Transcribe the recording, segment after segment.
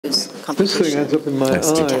This thing ends up in my eye.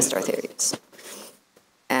 To test our theories.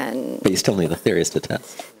 But you still need the theories to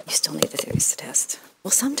test. You still need the theories to test. Well,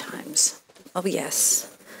 sometimes. Oh, yes.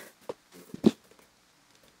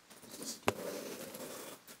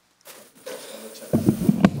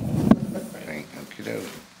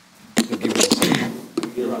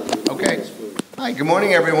 Okay. Hi, good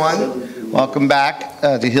morning, everyone. Welcome back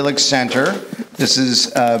to Helix Center. This is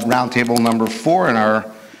roundtable number 4 in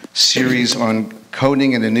our series on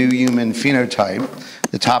coding in a new human phenotype.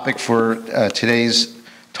 The topic for today's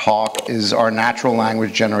talk is our natural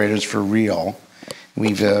language generators for real.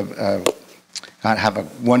 We've have a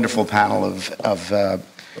wonderful panel of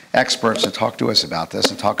experts to talk to us about this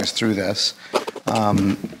and talk us through this.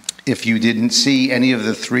 If you didn't see any of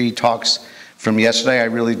the 3 talks from yesterday, I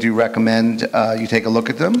really do recommend you take a look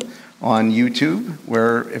at them on YouTube,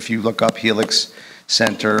 where if you look up Helix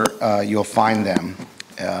Center, you'll find them.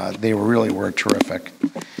 They really were terrific.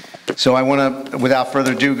 So I want to, without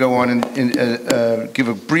further ado, go on and give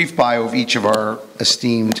a brief bio of each of our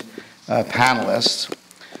esteemed panelists.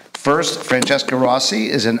 First, Francesca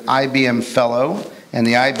Rossi is an IBM Fellow and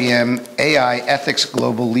the IBM AI Ethics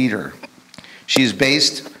Global Leader. She is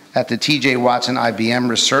based at the T.J. Watson IBM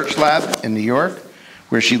Research Lab in New York,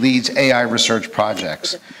 where she leads AI research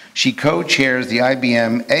projects. She co-chairs the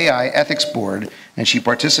IBM AI Ethics Board, and she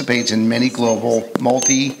participates in many global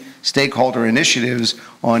multi-stakeholder initiatives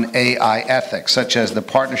on AI ethics, such as the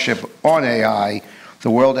Partnership on AI, the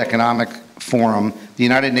World Economic Forum, the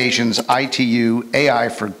United Nations ITU AI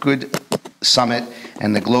for Good Summit,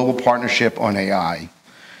 and the Global Partnership on AI.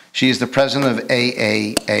 She is the president of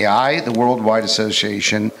AAAI, the Worldwide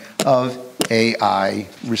Association of AI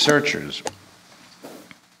Researchers.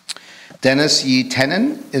 Dennis Yi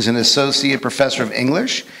Tenen is an associate professor of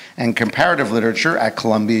English and comparative literature at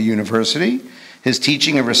Columbia University. His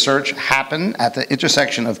teaching and research happen at the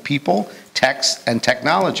intersection of people, text, and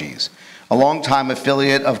technologies. A longtime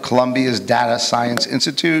affiliate of Columbia's Data Science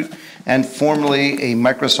Institute and formerly a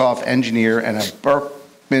Microsoft engineer and a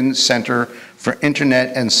Berkman Center for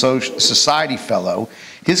Internet and Society Fellow,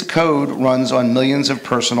 his code runs on millions of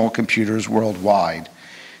personal computers worldwide.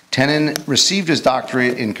 Tenen received his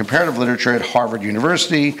doctorate in comparative literature at Harvard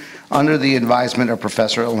University under the advisement of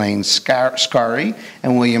Professor Elaine Scarry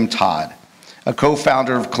and William Todd, a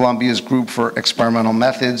co-founder of Columbia's Group for Experimental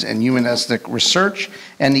Methods and Humanistic Research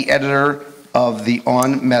and the editor of the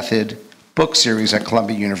On Method book series at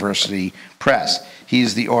Columbia University Press. He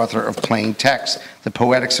is the author of Plain Text, The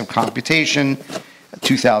Poetics of Computation,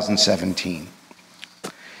 2017.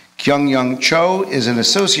 Kyunghyun Cho is an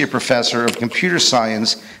associate professor of computer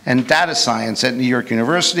science and data science at New York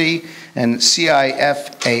University and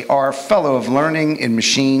CIFAR Fellow of Learning in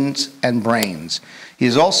Machines and Brains. He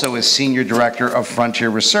is also a senior director of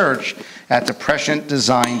frontier research at the Prescient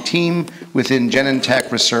Design Team within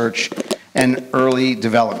Genentech Research and Early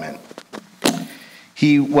Development.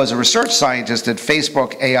 He was a research scientist at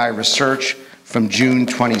Facebook AI Research from June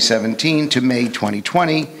 2017 to May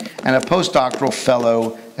 2020, and a postdoctoral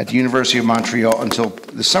fellow at the University of Montreal until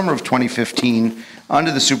the summer of 2015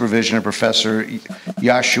 under the supervision of Professor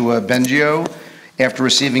Yoshua Bengio, after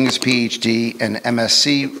receiving his PhD and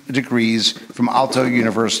MSc degrees from Aalto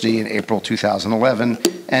University in April 2011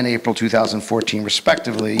 and April 2014,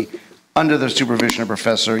 respectively, under the supervision of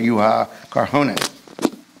Professor Juha Karhonen.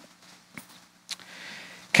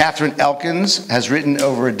 Katherine Elkins has written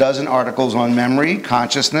over a dozen articles on memory,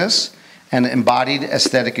 consciousness, and embodied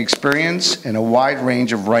aesthetic experience in a wide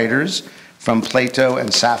range of writers, from Plato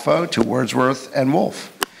and Sappho to Wordsworth and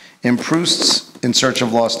Woolf. In Proust's In Search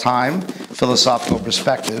of Lost Time, Philosophical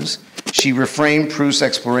Perspectives, she reframed Proust's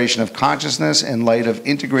exploration of consciousness in light of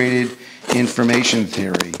integrated information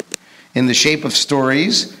theory. In The Shape of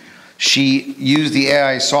Stories, she used the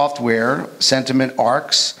AI software Sentiment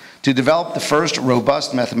Arcs to develop the first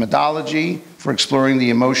robust methodology for exploring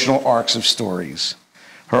the emotional arcs of stories.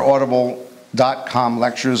 Her Audible.com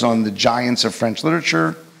lectures on the giants of French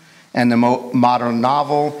literature and the modern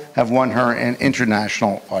novel have won her an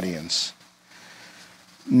international audience.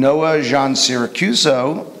 Noah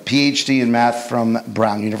Giansiracusa, PhD in math from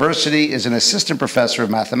Brown University, is an assistant professor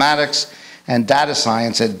of mathematics and data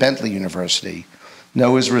science at Bentley University.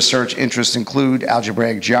 Noah's research interests include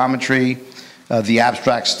algebraic geometry, the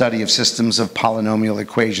abstract study of systems of polynomial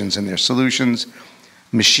equations and their solutions,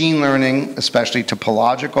 machine learning, especially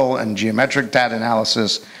topological and geometric data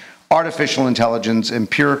analysis, artificial intelligence,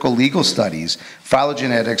 empirical legal studies,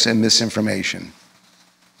 phylogenetics, and misinformation.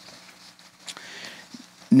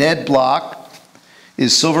 Ned Block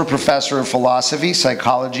is Silver Professor of Philosophy,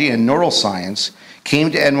 Psychology, and Neuroscience,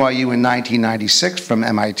 Came to NYU in 1996 from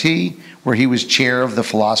MIT, where he was chair of the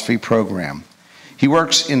philosophy program. He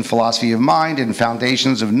works in philosophy of mind and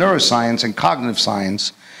foundations of neuroscience and cognitive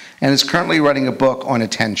science, and is currently writing a book on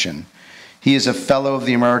attention. He is a fellow of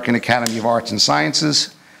the American Academy of Arts and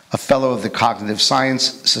Sciences, a fellow of the Cognitive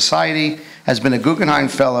Science Society, has been a Guggenheim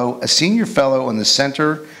Fellow, a senior fellow on the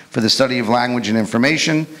Center for the Study of Language and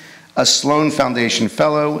Information, a Sloan Foundation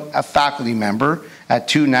Fellow, a faculty member at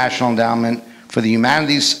 2 National Endowment for the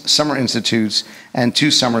Humanities Summer Institutes and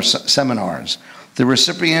 2 summer seminars. The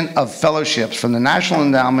recipient of fellowships from the National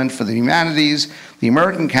Endowment for the Humanities, the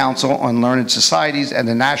American Council on Learned Societies, and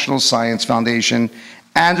the National Science Foundation,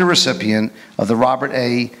 and a recipient of the Robert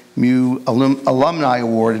A. Mew Alumni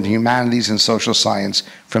Award in Humanities and Social Science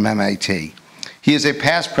from MIT. He is a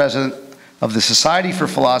past president of the Society for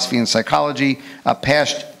Philosophy and Psychology, a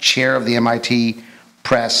past chair of the MIT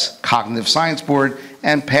Press Cognitive Science Board,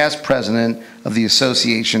 and past president of the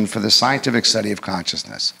Association for the Scientific Study of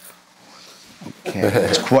Consciousness. Okay,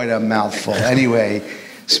 it's quite a mouthful. Anyway,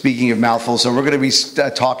 speaking of mouthfuls, so we're going to be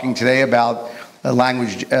talking today about a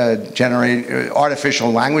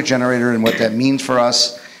artificial language generator and what that means for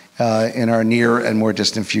us in our near and more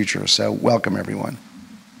distant future. So welcome, everyone.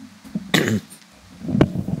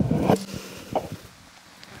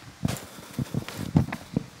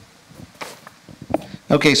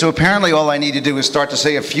 Okay, so apparently all I need to do is start to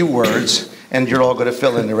say a few words, and you're all going to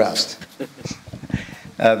fill in the rest.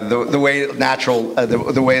 The way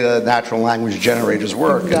the natural language generators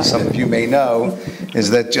work, as some of you may know, is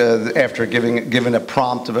that after given a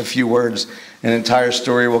prompt of a few words, an entire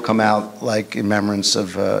story will come out like in remembrance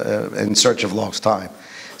of, in search of lost time.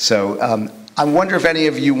 So I wonder if any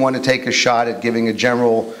of you want to take a shot at giving a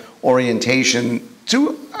general orientation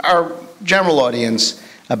to our general audience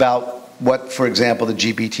about what, for example, the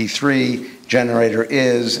GPT-3 generator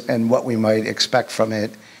is and what we might expect from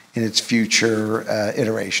it in its future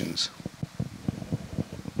iterations.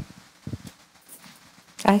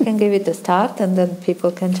 I can give it a start and then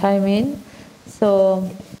people can chime in. So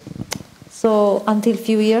until a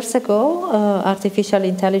few years ago, artificial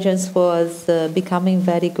intelligence was becoming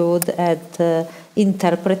very good at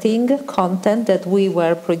interpreting content that we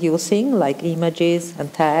were producing, like images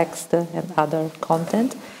and text and other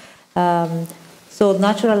content. So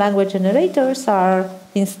natural language generators are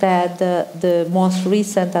instead the most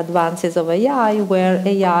recent advances of AI, where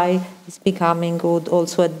AI is becoming good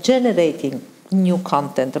also at generating new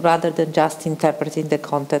content rather than just interpreting the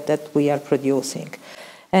content that we are producing.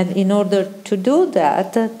 And in order to do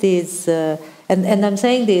that, and I'm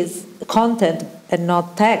saying this content and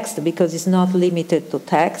not text because it's not limited to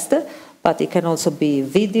text, but it can also be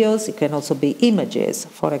videos, it can also be images,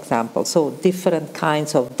 for example. So different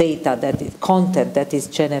kinds of data, content that is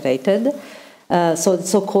generated. So it's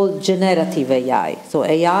so-called generative AI. So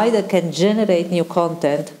AI that can generate new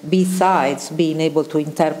content besides being able to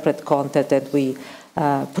interpret content that we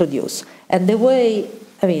produce. And the way,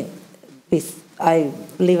 I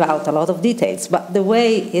leave out a lot of details, but the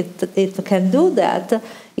way it can do that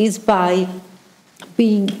is by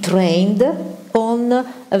being trained on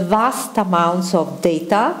vast amounts of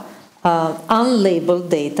data, unlabeled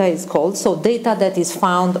data is called, so data that is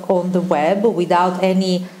found on the web without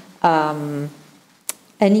any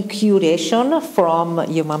curation from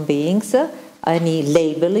human beings, any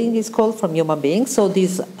labeling is called from human beings. So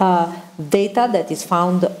this data that is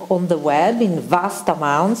found on the web in vast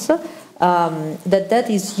amounts, that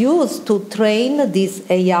is used to train these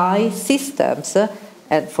AI systems,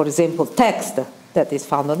 and for example text that is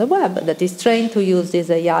found on the web, that is trained to use these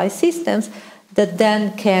AI systems that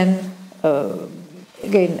then can,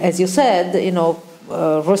 again, as you said,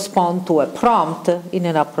 respond to a prompt in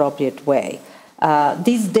an appropriate way.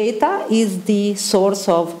 This data is the source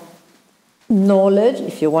of knowledge,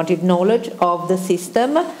 if you wanted knowledge, of the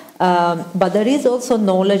system, but there is also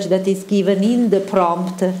knowledge that is given in the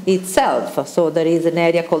prompt itself. So there is an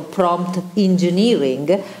area called prompt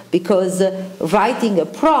engineering, because writing a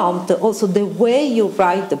prompt, also the way you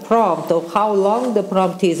write the prompt, or how long the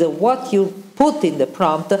prompt is, or what you put in the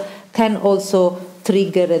prompt, can also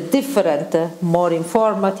trigger a different, more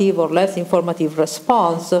informative or less informative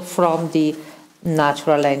response from the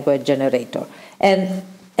natural language generator. And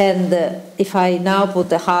if I now put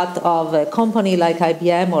the hat of a company like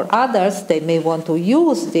IBM or others, they may want to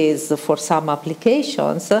use this for some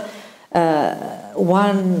applications.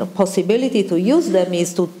 One possibility to use them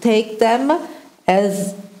is to take them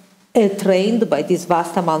as trained by these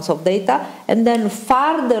vast amounts of data and then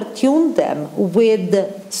further tune them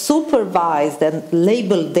with supervised and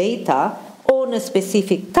labeled data on a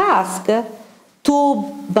specific task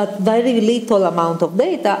but very little amount of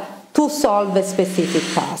data, to to solve a specific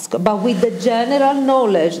task, but with the general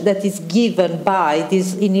knowledge that is given by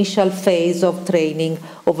this initial phase of training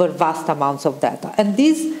over vast amounts of data. And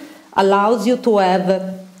this allows you to have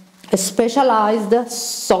a specialized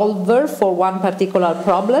solver for one particular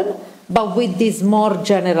problem, but with this more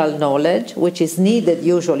general knowledge, which is needed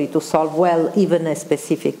usually to solve well even a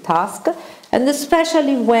specific task, and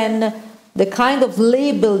especially when the kind of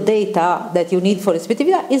label data that you need for a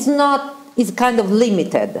specific task is kind of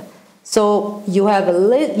limited. So you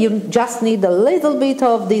just need a little bit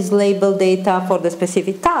of this label data for the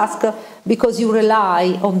specific task because you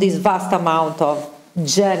rely on this vast amount of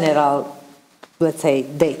general, let's say,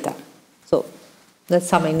 data. So that's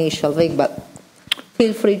some initial thing, but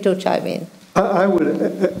feel free to chime in. I would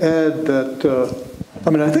add that,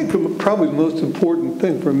 I think probably the most important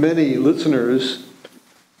thing for many listeners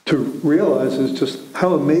to realize is just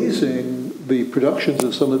how amazing the productions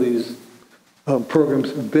of some of these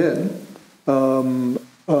programs have been.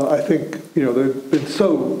 I think, they've been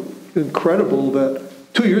so incredible that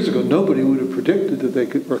 2 years ago, nobody would have predicted that they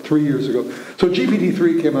could, or 3 years ago. So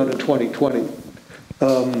GPT-3 came out in 2020.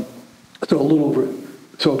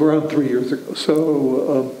 So around 3 years ago.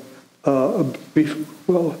 So, at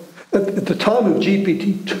the time of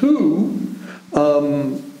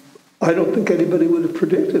GPT-2, I don't think anybody would have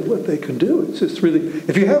predicted what they can do. It's just really,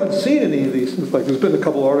 if you haven't seen any of these things, like there's been a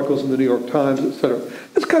couple articles in the New York Times, et cetera,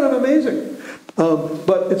 it's kind of amazing.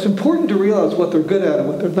 But it's important to realize what they're good at and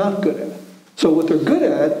what they're not good at. So what they're good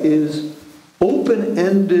at is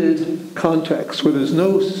open-ended context where there's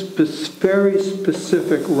no very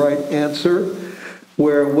specific right answer,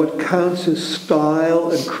 where what counts is style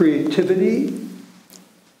and creativity.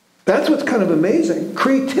 That's what's kind of amazing.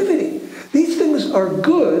 Creativity. These things are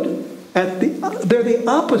good they're the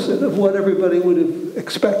opposite of what everybody would have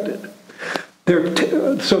expected.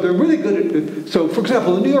 So they're really good at it. So, for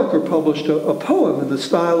example, the New Yorker published a poem in the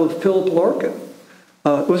style of Philip Larkin.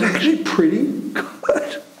 It was actually pretty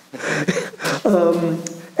good.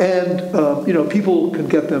 People can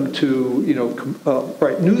get them to,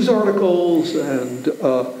 write news articles and,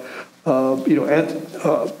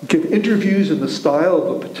 give interviews in the style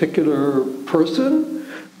of a particular person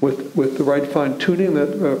with the right fine-tuning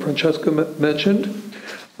that Francesca mentioned.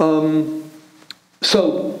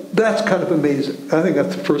 So that's kind of amazing. I think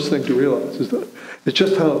that's the first thing to realize, is that it's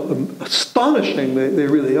just how astonishing they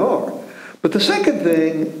really are. But the second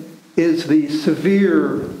thing is the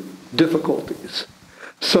severe difficulties.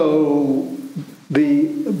 So the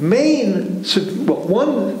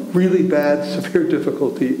one really bad severe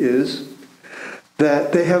difficulty is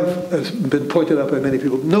that they have, as been pointed out by many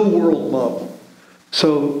people, no world model.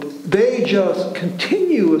 So they just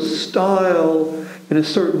continue a style in a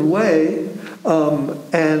certain way,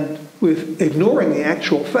 and with ignoring the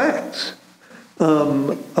actual facts.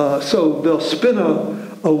 So they'll spin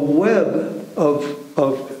a web of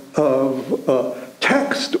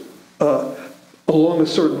text along a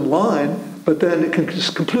certain line, but then it can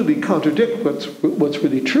just completely contradict what's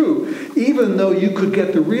really true, even though you could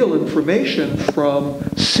get the real information from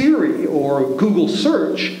Siri or Google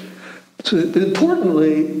search. So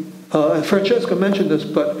importantly, and Francesca mentioned this,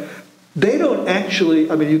 but they don't actually,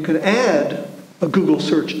 you can add a Google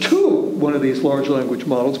search to one of these large language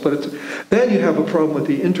models, but then you have a problem with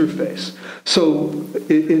the interface. So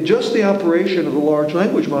in just the operation of the large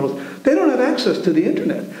language models, they don't have access to the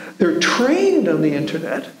internet. They're trained on the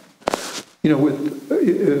internet,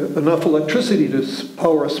 with enough electricity to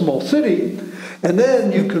power a small city, and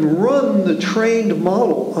then you can run the trained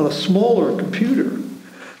model on a smaller computer.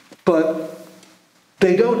 But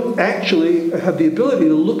they don't actually have the ability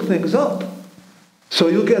to look things up. So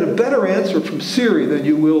you'll get a better answer from Siri than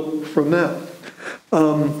you will from them.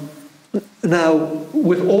 Now,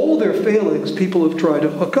 with all their failings, people have tried to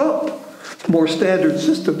hook up more standard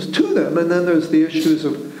systems to them, and then there's the issues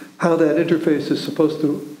of how that interface is supposed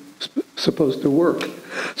to work.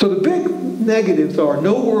 So the big negatives are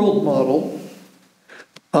no world model.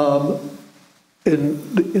 In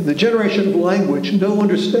the generation of language, no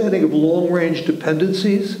understanding of long-range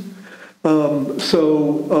dependencies. Some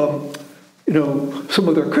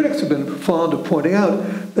of their critics have been fond of pointing out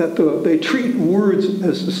that they treat words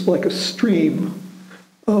as just like a stream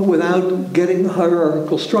without getting the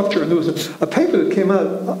hierarchical structure. And there was a paper that came out,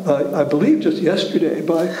 I believe just yesterday,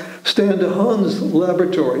 by Stan DeHaan's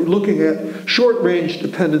laboratory, looking at short-range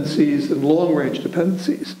dependencies and long-range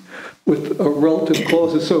dependencies with relative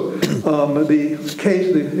clauses. So the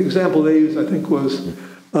example they used, I think, was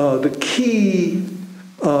the key,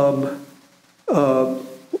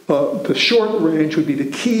 the short range would be the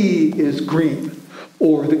key is green,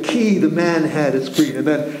 Or the key the man had is green. And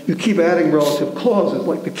then you keep adding relative clauses,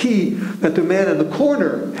 like the key that the man in the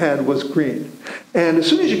corner had was green. And as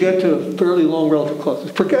soon as you get to fairly long relative clauses,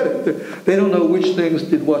 forget it. They don't know which things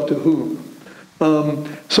did what to whom.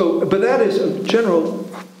 But that is a general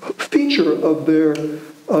feature of their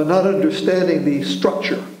not understanding the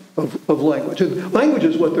structure of language. And language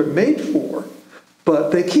is what they're made for, but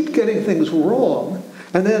they keep getting things wrong.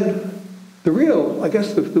 And then the real, I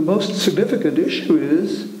guess the most significant issue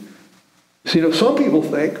is, some people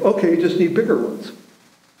think, okay, you just need bigger ones.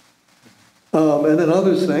 And then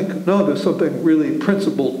others think, no, there's something really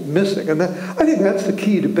principled missing. And I think that's the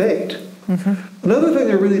key debate. Mm-hmm. Another thing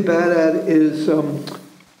they're really bad at is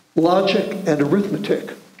logic and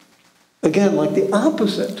arithmetic. Again, like the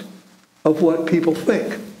opposite of what people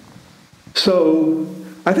think. So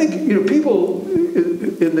I think, people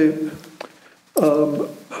in the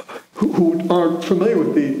who aren't familiar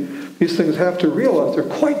with these things have to realize they're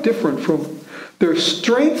quite different from, their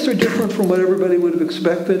strengths are different from what everybody would have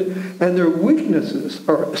expected, and their weaknesses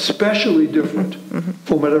are especially different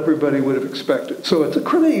from what everybody would have expected. So it's a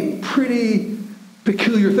pretty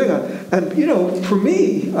peculiar thing. And, for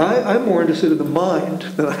me, I'm more interested in the mind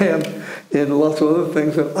than I am in lots of other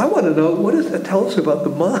things. And I want to know, what does that tell us about the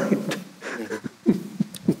mind?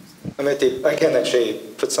 I can actually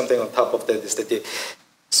put something on top of that. Is that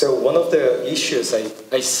so one of the issues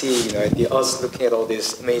I see, us looking at all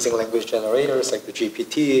these amazing language generators like the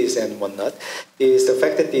GPTs and whatnot, is the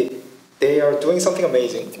fact that they are doing something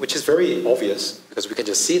amazing, which is very obvious because we can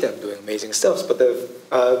just see them doing amazing stuff. But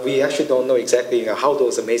we actually don't know exactly how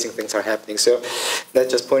those amazing things are happening. So that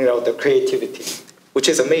just pointed out the creativity, which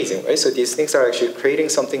is amazing, right? So these things are actually creating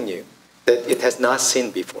something new that it has not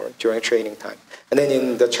seen before during training time. And then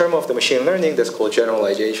in the term of the machine learning, that's called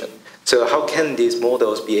generalization. So how can these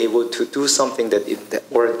models be able to do something that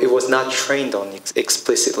it was not trained on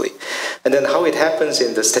explicitly? And then how it happens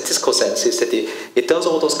in the statistical sense is that it does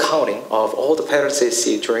all those counting of all the patterns they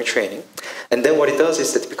see during training. And then what it does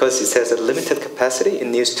is that because it has a limited capacity, it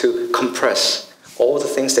needs to compress all the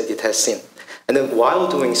things that it has seen. And then while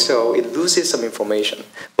doing so, it loses some information.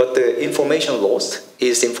 But the information lost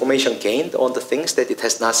is information gained on the things that it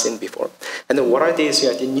has not seen before. And then what are these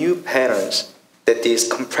the new patterns that this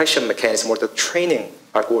compression mechanism or the training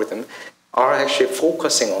algorithm are actually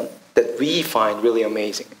focusing on that we find really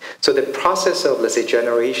amazing. So the process of, let's say,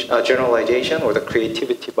 generalization or the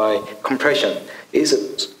creativity by compression is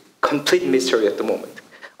a complete mystery at the moment.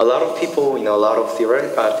 A lot of people, a lot of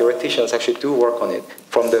theoreticians actually do work on it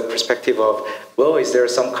from the perspective of, well, is there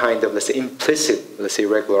some kind of, let's say, implicit, let's say,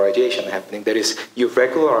 regularization happening? That is, you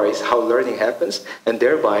regularize how learning happens, and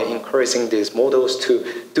thereby encouraging these models to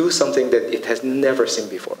do something that it has never seen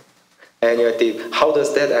before. And how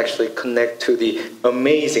does that actually connect to the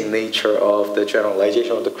amazing nature of the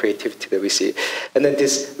generalization of the creativity that we see? And then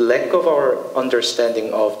this lack of our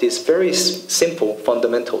understanding of these very simple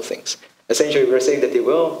fundamental things. Essentially, we're saying that,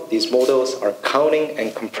 these models are counting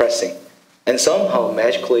and compressing. And somehow,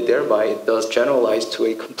 magically, thereby, it does generalize to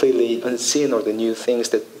a completely unseen or the new things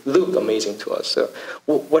that look amazing to us. So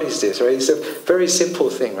what is this, right? It's a very simple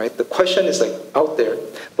thing, right? The question is out there,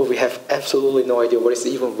 but we have absolutely no idea what is the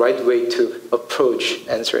even right way to approach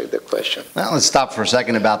answering the question. Well, let's stop for a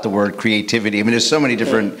second about the word creativity. I mean, there's so many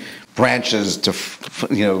different branches to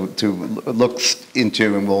look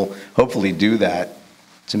into, and we'll hopefully do that.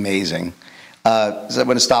 It's amazing. So I'm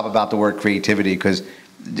going to stop about the word creativity because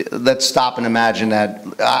let's stop and imagine that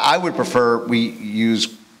I would prefer we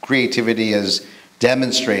use creativity as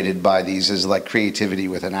demonstrated by these as like creativity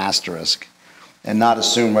with an asterisk and not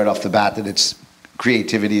assume right off the bat that it's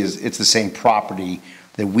the same property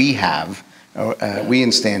that we have, we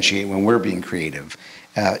instantiate when we're being creative.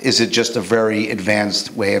 Is it just a very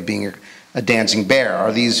advanced way of being a dancing bear?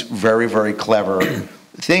 Are these very, very clever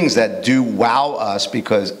things that do wow us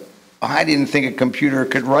because I didn't think a computer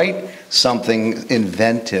could write something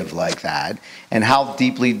inventive like that? And how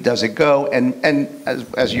deeply does it go? And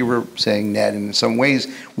as you were saying, Ned, in some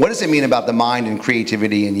ways, what does it mean about the mind and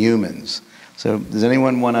creativity in humans? So does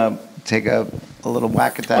anyone want to take a little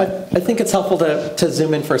whack at that? I think it's helpful to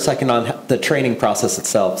zoom in for a second on the training process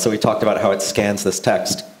itself. So we talked about how it scans this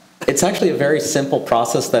text. It's actually a very simple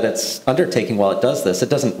process that it's undertaking while it does this. It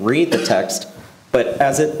doesn't read the text, but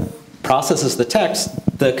as it processes the text,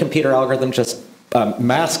 the computer algorithm just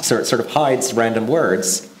masks or it sort of hides random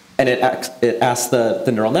words, and it asks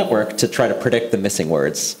the neural network to try to predict the missing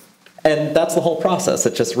words. And that's the whole process.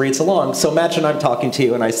 It just reads along. So imagine I'm talking to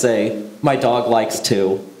you and I say, my dog likes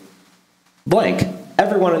to blank.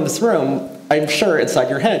 Everyone in this room, I'm sure inside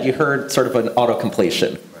your head you heard sort of an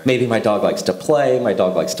auto-completion. Maybe my dog likes to play, my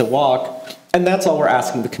dog likes to walk. And that's all we're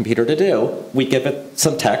asking the computer to do. We give it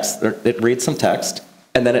some text, or it reads some text,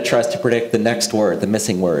 and then it tries to predict the next word, the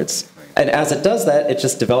missing words. And as it does that, it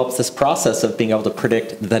just develops this process of being able to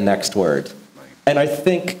predict the next word. And I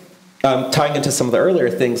think, tying into some of the earlier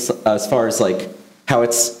things, as far as like how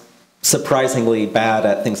it's surprisingly bad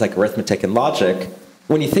at things like arithmetic and logic,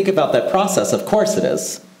 when you think about that process, of course it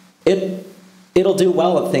is. It'll do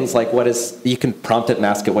well at things like you can prompt it and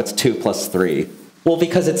ask it what's 2 plus 3. Well,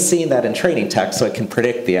 because it's seen that in training text, so it can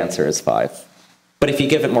predict the answer is 5. But if you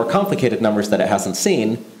give it more complicated numbers that it hasn't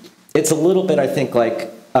seen, it's a little bit, I think,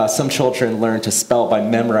 like some children learn to spell by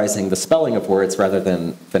memorizing the spelling of words rather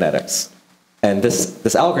than phonetics. And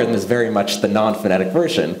this algorithm is very much the non-phonetic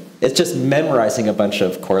version. It's just memorizing a bunch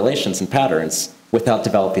of correlations and patterns without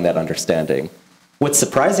developing that understanding. What's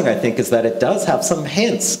surprising, I think, is that it does have some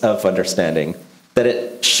hints of understanding that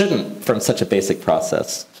it shouldn't from such a basic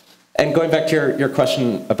process. And going back to your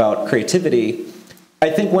question about creativity,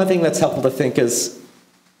 I think one thing that's helpful to think is,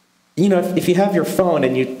 if you have your phone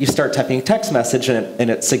and you start typing a text message and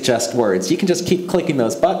it suggests words, you can just keep clicking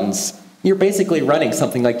those buttons. You're basically running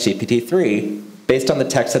something like GPT-3. Based on the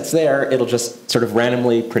text that's there, it'll just sort of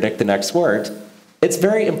randomly predict the next word. It's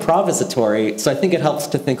very improvisatory, so I think it helps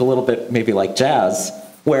to think a little bit maybe like jazz,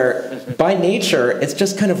 where by nature, it's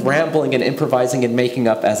just kind of rambling and improvising and making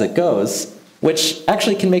up as it goes, which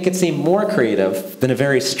actually can make it seem more creative than a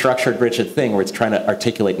very structured, rigid thing where it's trying to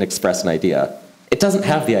articulate and express an idea. It doesn't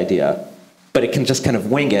have the idea, but it can just kind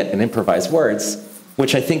of wing it and improvise words,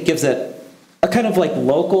 which I think gives it a kind of like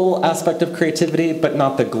local aspect of creativity, but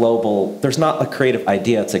not the global. There's not a creative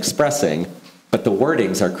idea it's expressing, but the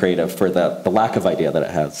wordings are creative for the lack of idea that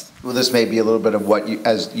it has. Well, this may be a little bit of what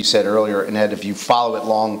as you said earlier, Ned, if you follow it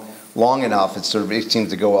long enough, it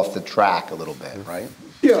seems to go off the track a little bit, right?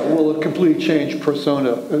 Yeah, well, it completely changed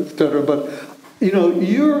persona, et cetera. But,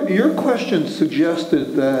 your question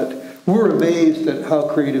suggested that we're amazed at how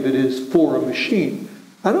creative it is for a machine.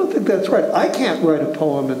 I don't think that's right. I can't write a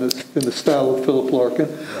poem in the style of Philip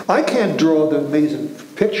Larkin. I can't draw the amazing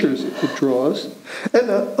pictures it draws. And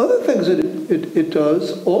other things that it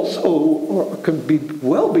does also can be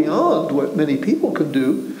well beyond what many people can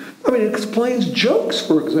do. I mean, it explains jokes,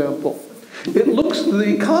 for example.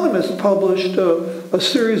 The Economist published a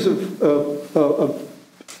series of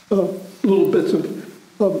little bits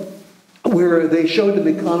of where they showed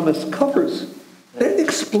The Economist covers. It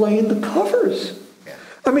explained the covers.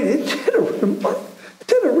 I mean, it did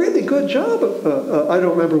a really good job. I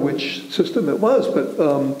don't remember which system it was, but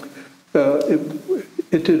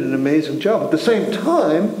it did an amazing job. At the same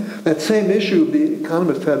time, that same issue of The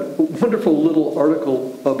Economist had a wonderful little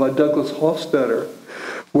article by Douglas Hofstadter,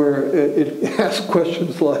 where it asked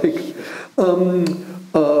questions like,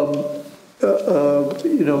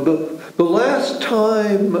 the last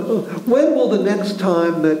time, when will the next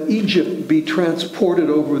time that Egypt be transported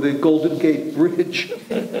over the Golden Gate Bridge?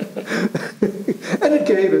 And it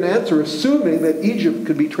gave an answer assuming that Egypt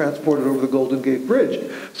could be transported over the Golden Gate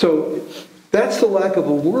Bridge. So that's the lack of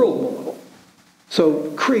a world model.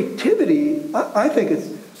 So creativity, I think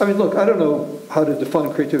look, I don't know how to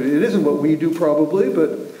define creativity. It isn't what we do probably,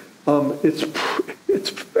 but it's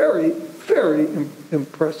very, very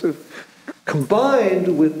impressive,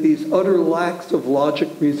 combined with these utter lacks of logic,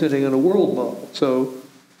 reasoning, and a world model. So,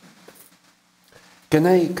 can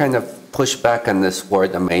I kind of push back on this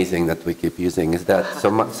word "amazing" that we keep using? Is that so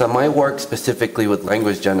my work specifically with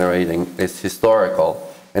language generating is historical,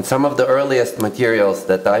 and some of the earliest materials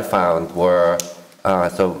that I found were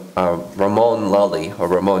Ramon Lully or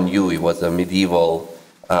Ramon Llull was a medieval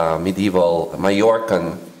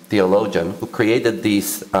Mallorcan theologian who created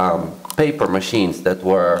these paper machines that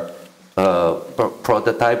were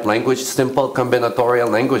prototype language, simple combinatorial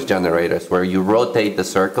language generators where you rotate the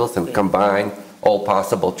circles and combine all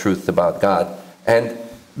possible truths about God. And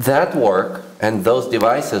that work and those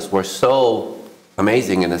devices were so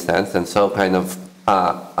amazing in a sense and so kind of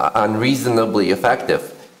unreasonably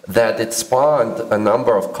effective that it spawned a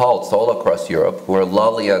number of cults all across Europe who were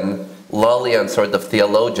Lullian sort of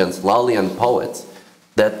theologians, Lullian poets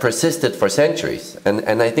that persisted for centuries.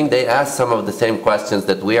 And I think they asked some of the same questions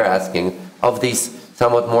that we are asking of these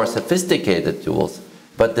somewhat more sophisticated tools.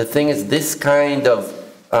 But the thing is, this kind of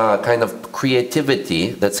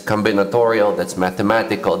creativity that's combinatorial, that's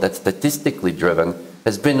mathematical, that's statistically driven,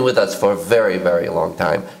 has been with us for a very, very long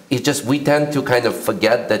time. It's just we tend to kind of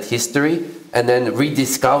forget that history and then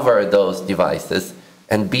rediscover those devices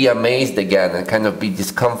and be amazed again and kind of be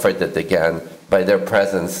discomforted again by their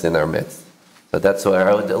presence in our midst. So that's where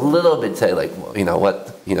I would a little bit say, like,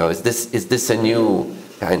 is this a new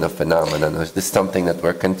kind of phenomenon, or is this something that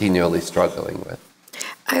we're continually struggling with?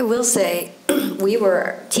 I will say we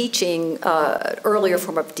were teaching earlier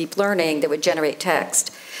form of deep learning that would generate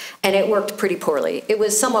text, and it worked pretty poorly. It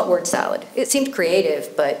was somewhat word salad. It seemed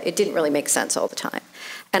creative, but it didn't really make sense all the time.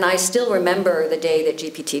 And I still remember the day that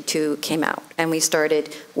GPT-2 came out, and we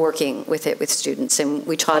started working with it with students, and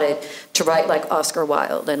we taught it to write like Oscar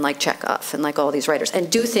Wilde and like Chekhov and like all these writers, and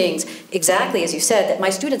do things exactly as you said that my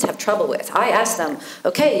students have trouble with. I asked them,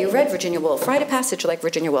 okay, you read Virginia Woolf, write a passage like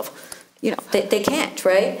Virginia Woolf. You know, they can't,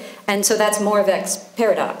 right? And so that's Moravec's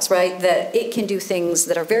paradox, right? That it can do things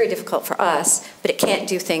that are very difficult for us, but it can't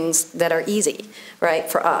do things that are easy, right,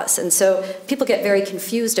 for us. And so people get very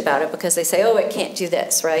confused about it because they say, oh, it can't do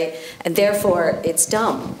this, right? And therefore, it's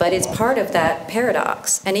dumb. But it's part of that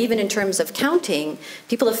paradox. And even in terms of counting,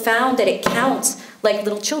 people have found that it counts like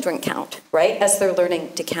little children count, right, as they're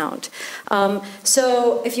learning to count.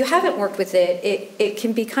 So if you haven't worked with it, it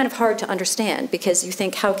can be kind of hard to understand because you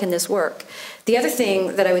think, how can this work? The other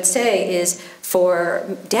thing that I would say is for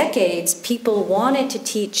decades, people wanted to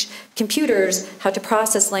teach computers how to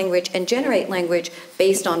process language and generate language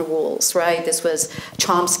based on rules, right? This was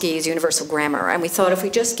Chomsky's universal grammar. And we thought if we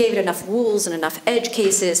just gave it enough rules and enough edge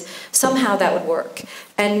cases, somehow that would work.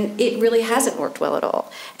 And it really hasn't worked well at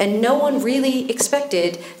all. And no one really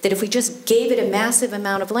expected that if we just gave it a massive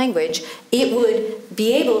amount of language, it would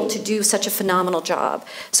be able to do such a phenomenal job.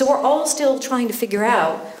 So we're all still trying to figure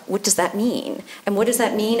out, what does that mean? And what does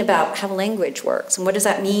that mean about how language works? And what does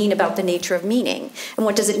that mean about the nature of meaning? And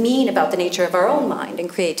what does it mean about the nature of our own mind and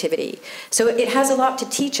creativity? So it has a lot to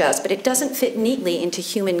teach us, but it doesn't fit neatly into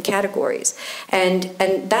human categories. And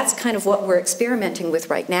that's kind of what we're experimenting with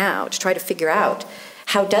right now, to try to figure out,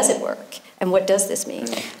 how does it work? And what does this mean?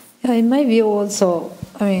 Yeah, in my view also,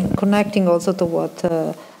 I mean, connecting also to what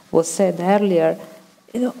was said earlier,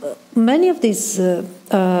 you know, many of these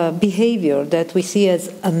behavior that we see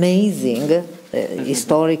as amazing,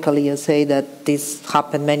 historically you say that this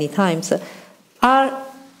happened many times, are,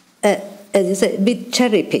 as you say, a bit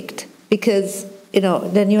cherry-picked, because you know,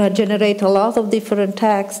 then you generate a lot of different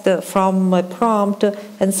text from a prompt,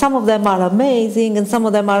 and some of them are amazing, and some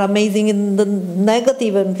of them are amazing in the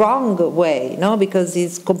negative and wrong way, you know, because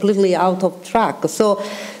it's completely out of track. So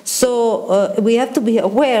we have to be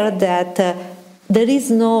aware that there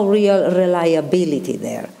is no real reliability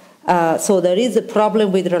there. So there is a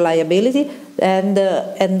problem with reliability, and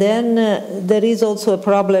then there is also a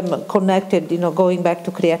problem connected, you know, going back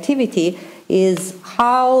to creativity, is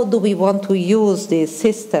how do we want to use these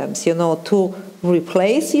systems, you know, to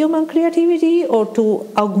replace human creativity or to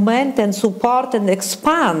augment and support and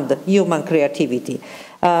expand human creativity.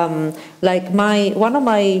 Like one of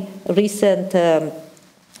my recent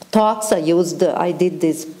talks, I did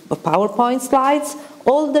these PowerPoint slides.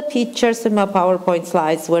 All the pictures in my PowerPoint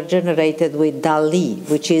slides were generated with DALL-E,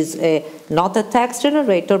 which is not a text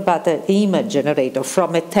generator, but an image generator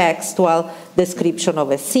from a textual description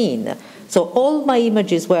of a scene. So all my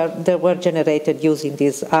images were generated using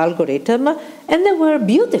this algorithm, and they were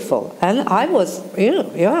beautiful. And I was,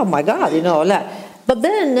 oh my God, you know. But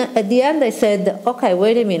then at the end I said, okay,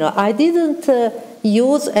 wait a minute. I didn't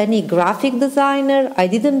use any graphic designer. I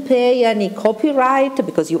didn't pay any copyright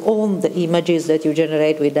because you own the images that you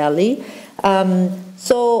generate with DALL-E.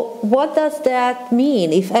 So what does that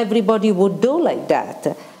mean if everybody would do like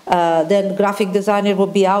that? Then graphic designer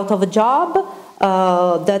would be out of a job.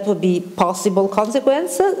 That would be possible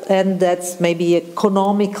consequences, and that's maybe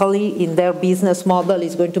economically in their business model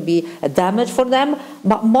is going to be a damage for them.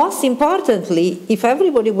 But most importantly, if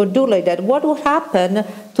everybody would do like that, what would happen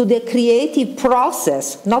to the creative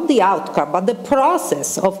process, not the outcome, but the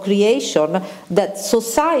process of creation that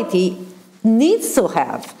society needs to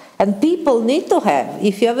have and people need to have?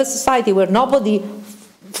 If you have a society where nobody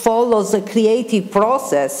follows the creative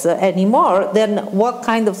process anymore, then what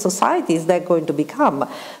kind of society is that going to become?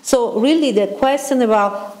 So really the question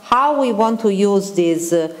about how we want to use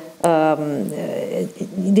these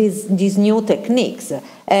new techniques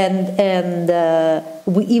and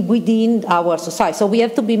within our society. So we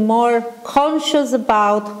have to be more conscious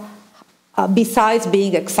about, besides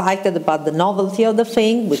being excited about the novelty of the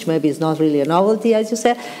thing, which maybe is not really a novelty, as you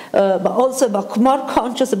said, but also more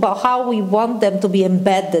conscious about how we want them to be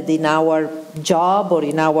embedded in our job or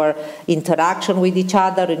in our interaction with each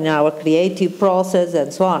other, in our creative process,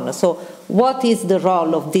 and so on. So what is the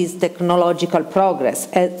role of this technological progress,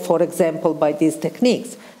 for example, by these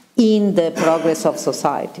techniques, in the progress of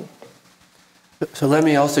society? So let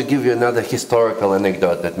me also give you another historical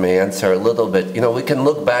anecdote that may answer a little bit. You know, we can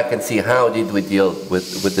look back and see how did we deal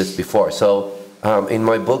with this before. So in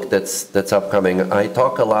my book that's upcoming, I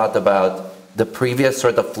talk a lot about the previous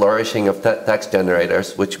sort of flourishing of text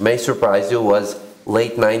generators, which may surprise you was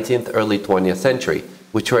late 19th, early 20th century,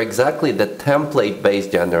 which were exactly the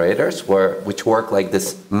template-based generators, which work like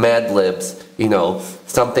this Mad Libs,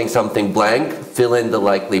 something, something blank, fill in the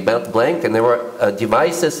likely blank, and there were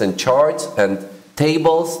devices and charts and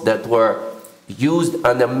tables that were used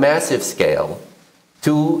on a massive scale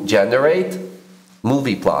to generate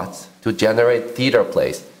movie plots, to generate theater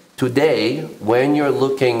plays. Today, when you're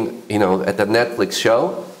looking, at the Netflix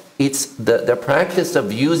show, it's the practice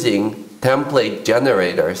of using template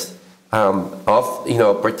generators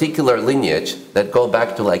of particular lineage that go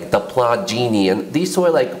back to like the Plot Genie, and these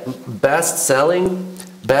were like best-selling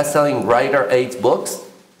writer aids books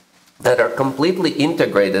that are completely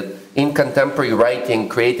integrated in contemporary writing,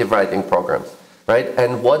 creative writing programs, right?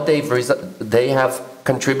 And what they have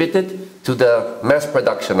contributed to the mass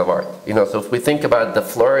production of art. So if we think about the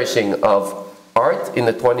flourishing of art in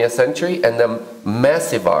the 20th century and the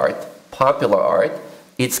massive art, popular art,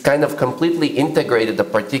 it's kind of completely integrated a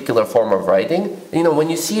particular form of writing. When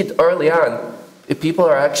you see it early on, people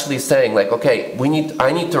are actually saying like, okay,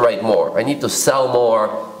 I need to write more. I need to sell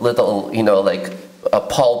more little, like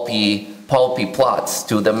pulpy plots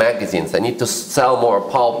to the magazines. I need to sell more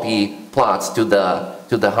pulpy plots to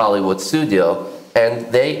the Hollywood studio.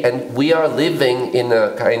 And we are living in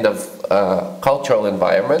a kind of cultural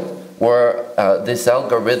environment where this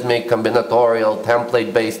algorithmic, combinatorial,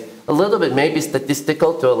 template-based, a little bit maybe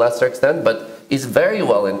statistical to a lesser extent, but is very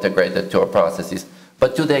well integrated to our processes.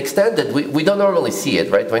 But to the extent that we don't normally see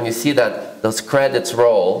it, right? When you see that those credits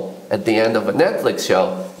roll at the end of a Netflix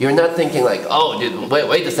show, you're not thinking like, oh,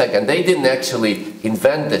 wait a second, they didn't actually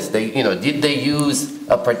invent this. Did they use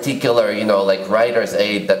a particular, like writer's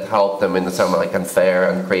aid that helped them in some like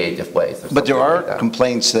unfair and creative ways? But there are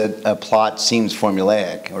complaints that a plot seems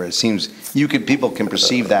formulaic, or it seems people can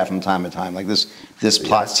perceive that from time to time. Like this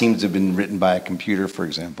plot seems to have been written by a computer, for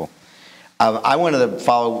example. I wanted to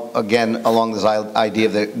follow again along this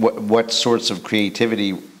idea of what sorts of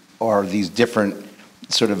creativity are these different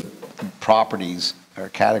sort of properties or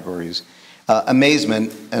categories.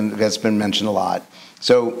 Amazement, and that's been mentioned a lot.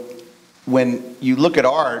 So when you look at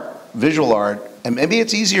art, visual art, and maybe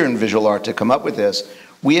it's easier in visual art to come up with this,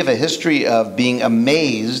 we have a history of being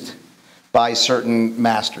amazed by certain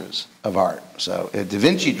masters of art. So Da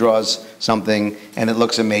Vinci draws something and it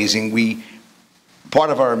looks amazing. Part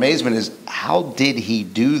of our amazement is, how did he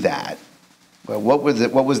do that? Well, what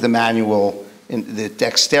was the manual, the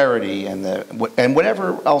dexterity, and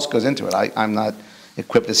whatever else goes into it? I'm not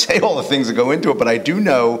equipped to say all the things that go into it, but I do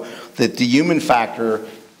know that the human factor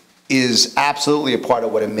is absolutely a part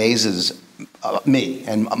of what amazes me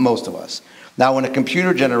and most of us. Now, when a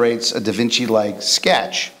computer generates a Da Vinci-like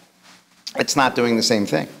sketch, it's not doing the same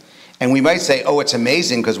thing. And we might say, oh, it's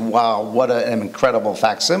amazing because, wow, what an incredible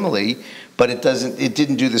facsimile, but it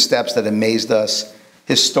didn't do the steps that amazed us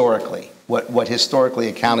historically, what historically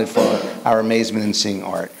accounted for our amazement in seeing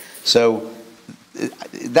art. So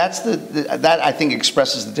that I think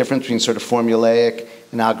expresses the difference between sort of formulaic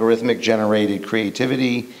and algorithmic generated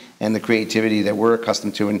creativity and the creativity that we're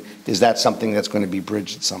accustomed to, and is that something that's going to be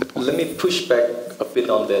bridged at some point? Let me push back a bit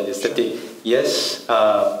on that. Is that yes,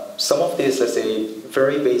 some of these, let's say,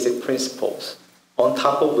 very basic principles on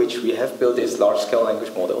top of which we have built these large-scale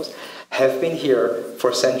language models have been here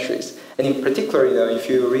for centuries. And in particular, if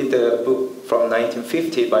you read the book from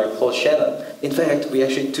 1950 by Paul Shannon, in fact, we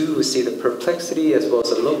actually do see the perplexity as well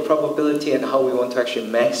as the low probability and how we want to actually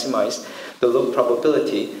maximize the low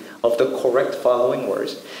probability of the correct following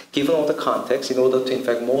words, given all the context, in order to, in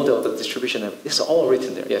fact, model the distribution. It's all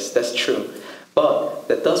written there. Yes, that's true. But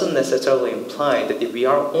that doesn't necessarily imply that we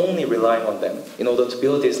are only relying on them in order to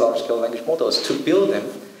build these large-scale language models, to build them.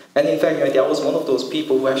 And in fact, I was one of those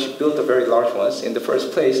people who actually built the very large ones in the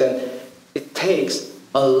first place, and it takes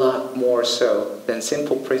a lot more so than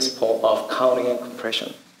simple principle of counting and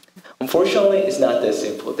compression. Unfortunately, it's not that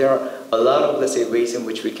simple. There are a lot of, let's say, ways in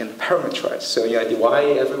which we can parameterize. So why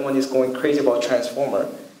everyone is going crazy about transformer,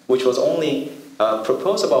 which was only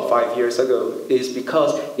proposed about 5 years ago, is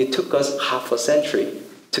because it took us half a century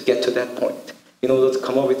to get to that point in order to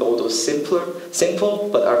come up with all those simple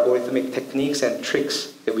but algorithmic techniques and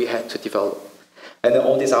tricks that we had to develop. And then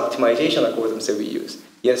all these optimization algorithms that we use.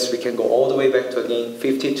 Yes, we can go all the way back to again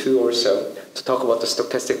 52 or so to talk about the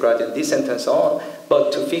stochastic gradient descent and so on,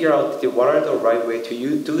 but to figure out what are the right way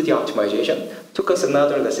to do the optimization took us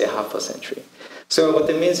another, let's say, half a century. So what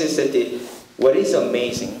that means is that what is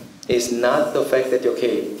amazing is not the fact that,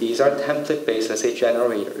 okay, these are template-based, let's say,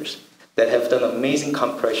 generators that have done amazing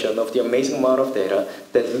compression of the amazing amount of data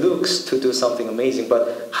that looks to do something amazing,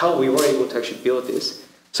 but how we were able to actually build this.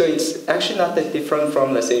 So it's actually not that different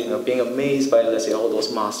from, let's say, being amazed by, let's say, all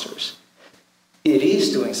those masters. it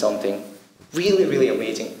is doing something really, really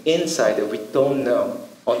amazing inside that we don't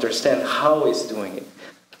understand how it's doing it.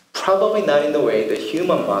 Probably not in the way the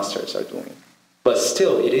human masters are doing. But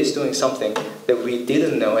still, it is doing something that we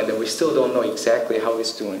didn't know and that we still don't know exactly how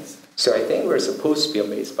it's doing. So I think we're supposed to be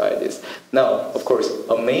amazed by this. Now, of course,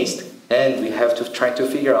 amazed, and we have to try to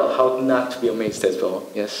figure out how not to be amazed as well.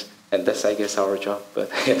 Yes, and that's, I guess, our job. But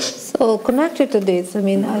yes. So connected to this, I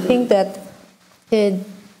mean, I think that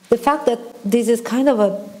the fact that this is kind of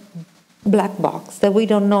a black box, that we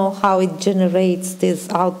don't know how it generates this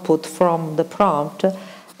output from the prompt,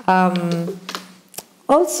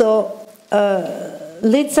 also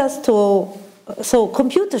leads us to, so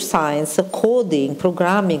computer science, coding,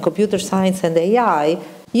 programming, computer science and AI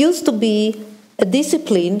used to be a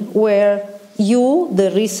discipline where you,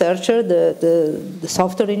 the researcher, the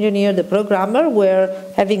software engineer, the programmer, were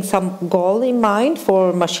having some goal in mind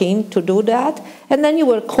for machine to do that, and then you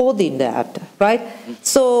were coding that, right?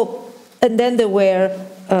 So, and then there were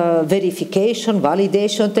verification,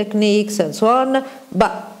 validation techniques, and so on,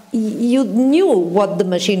 but you knew what the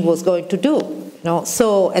machine was going to do, you know?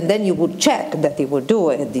 So, and then you would check that it would do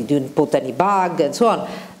it, it didn't put any bug, and so on.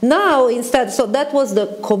 Now, instead, so that was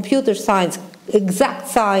the computer science, exact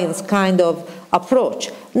science kind of approach.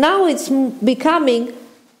 Now it's becoming,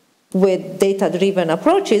 with data-driven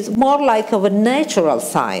approaches, more like of a natural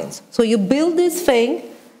science. So you build this thing,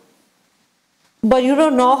 but you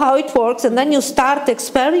don't know how it works, and then you start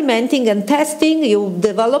experimenting and testing, you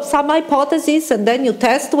develop some hypothesis, and then you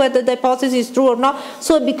test whether the hypothesis is true or not.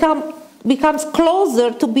 So it becomes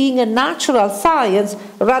closer to being a natural science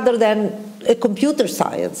rather than a computer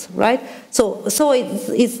science, right? So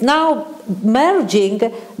it's now merging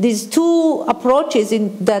these two approaches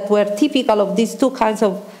that were typical of these two kinds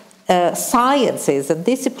of sciences and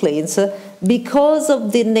disciplines because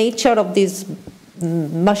of the nature of these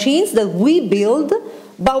machines that we build,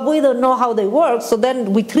 but we don't know how they work. So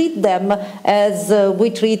then we treat them as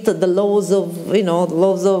we treat the laws of,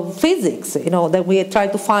 laws of physics. That we try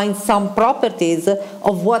to find some properties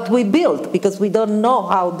of what we built because we don't know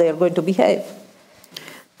how they're going to behave.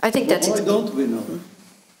 I think that's. Why don't we know?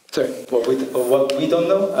 Sorry, what we don't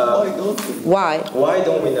know. Why don't we know? Why? Why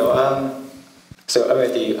don't we know? So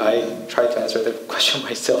I try to answer the question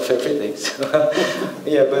myself every day. So,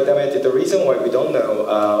 yeah, but the reason why we don't know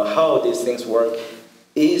how these things work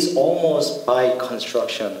is almost by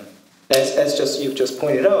construction. As you just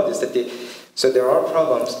pointed out, is that so there are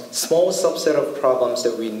problems, small subset of problems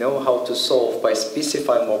that we know how to solve by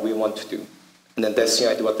specifying what we want to do. And then that's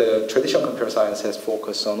what the traditional computer science has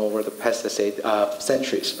focused on over the past, let's say,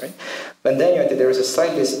 centuries, right? And then there is a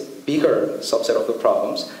slightly bigger subset of the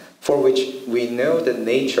problems for which we know that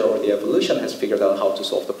nature or the evolution has figured out how to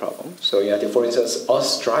solve the problem. So for instance,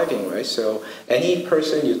 us driving, right? So any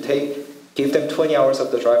person you give them 20 hours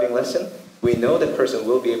of the driving lesson, we know that person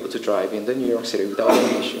will be able to drive in the New York City without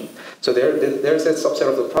any issue. So there's that subset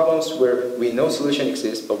of the problems where we know solution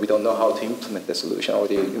exists, but we don't know how to implement the solution or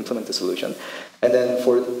implement the solution. And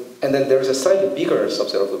then there's a slightly bigger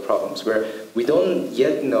subset of the problems where we don't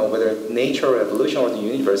yet know whether nature or evolution or the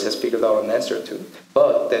universe has figured out an answer to,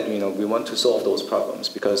 but that we want to solve those problems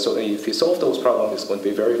because so if you solve those problems, it's going to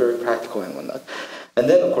be very, very practical and whatnot. And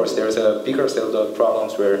then, of course, there's a bigger set of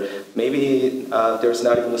problems where maybe there's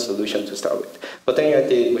not even a solution to start with. But then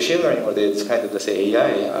the machine learning, or this kind of, let's say,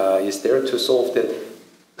 AI, is there to solve the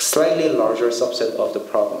slightly larger subset of the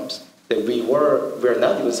problems that we're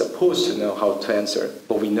not even supposed to know how to answer,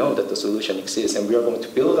 but we know that the solution exists, and we are going to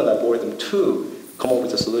build an algorithm to come up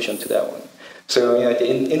with a solution to that one. So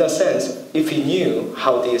in a sense, if we knew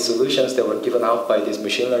how the solutions that were given out by these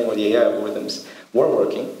machine learning or the AI algorithms were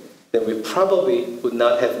working, then we probably would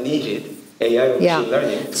not have needed AI or machine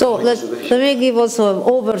learning. So let me give also an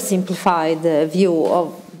oversimplified view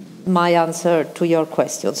of my answer to your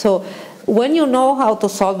question. So when you know how to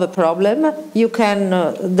solve a problem, you can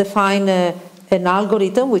define an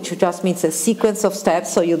algorithm, which just means a sequence of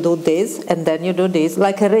steps. So you do this, and then you do this,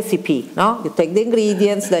 like a recipe. No, you take the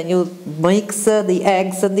ingredients, then you mix the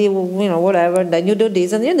eggs and the whatever, and then you do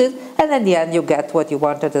this and you do this, and at the end you get what you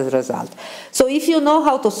wanted as a result. So if you know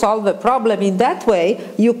how to solve a problem in that way,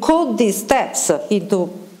 you code these steps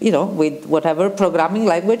into with whatever programming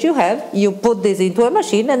language you have, you put this into a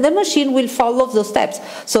machine, and the machine will follow those steps.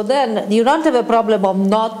 So then you don't have a problem of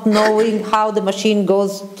not knowing how the machine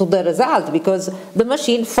goes to the result, because the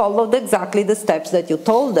machine followed exactly the steps that you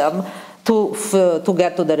told them to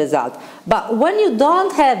get to the result. But when you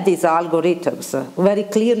don't have these algorithms, very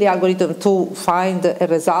clearly algorithm to find a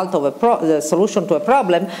result of the solution to a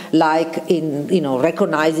problem, like in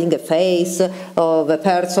recognizing a face of a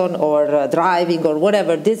person or driving or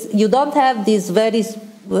whatever, you don't have this very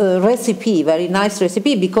very nice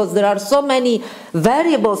recipe, because there are so many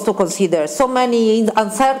variables to consider, so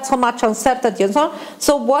much uncertainty and so on.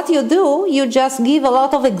 So what you do, you just give a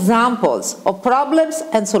lot of examples of problems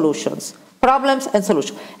and solutions,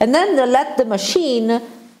 and then let the machine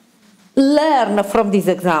learn from these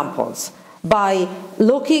examples by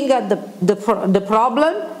looking at the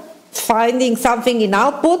problem, finding something in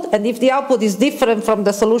output, and if the output is different from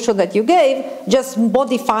the solution that you gave, just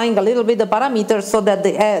modifying a little bit the parameters so that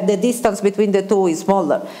the distance between the two is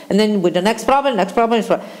smaller. And then with the next problem.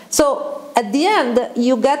 So at the end,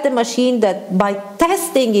 you get a machine that by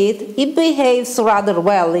testing it behaves rather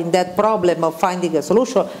well in that problem of finding a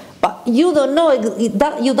solution. But you don't know,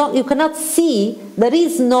 you cannot see, there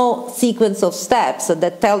is no sequence of steps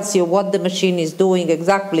that tells you what the machine is doing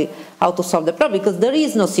exactly, how to solve the problem, because there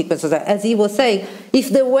is no sequence of steps. As he was saying, if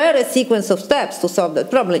there were a sequence of steps to solve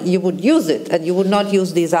that problem, you would use it, and you would not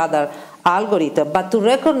use this other algorithm. But to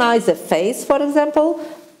recognize a face, for example,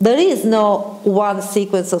 there is no one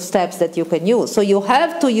sequence of steps that you can use. So you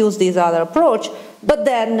have to use this other approach, but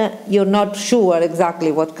then you're not sure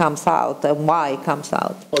exactly what comes out and why it comes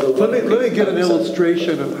out. Let me give an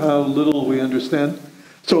illustration of how little we understand.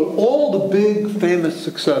 So all the big famous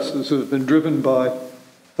successes have been driven by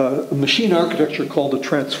a machine architecture called the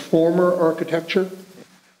transformer architecture.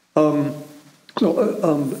 However,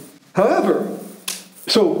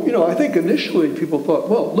 I think initially people thought,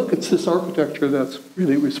 well, look, it's this architecture that's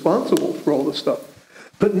really responsible for all this stuff.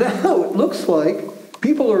 But now it looks like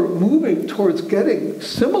people are moving towards getting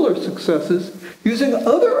similar successes using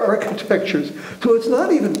other architectures. So it's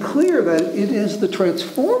not even clear that it is the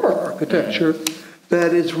transformer architecture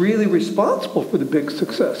that is really responsible for the big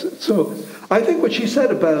successes. So I think what she said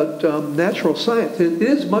about natural science, it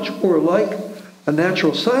is much more like a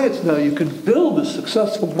natural science now. You can build the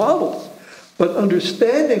successful models, but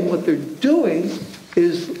understanding what they're doing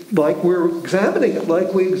is like we're examining it,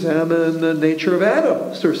 like we examine the nature of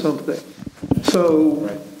atoms or something. So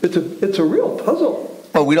it's a real puzzle.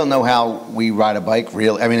 Well, we don't know how we ride a bike,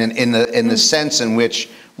 really. I mean, in the sense in which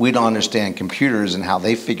we don't understand computers and how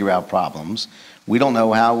they figure out problems, we don't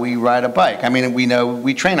know how we ride a bike. I mean, we know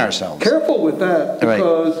we train ourselves. Careful with that,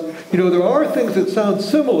 because there are things that sound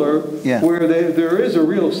similar where there is a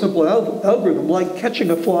real simple algorithm, like catching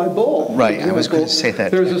a fly ball. Right, I was going to say that.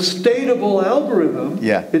 There's a statable algorithm.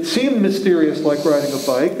 Yeah. It seemed mysterious, like riding a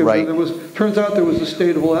bike, and then turns out there was a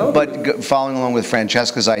statable algorithm. But following along with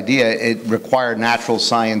Francesca's idea, it required natural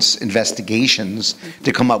science investigations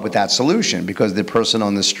to come up with that solution, because the person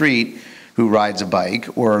on the street who rides a bike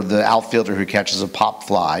or the outfielder who catches a pop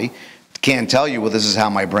fly can't tell you, well, this is how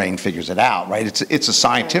my brain figures it out, right? It's a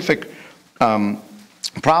scientific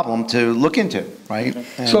problem to look into, right?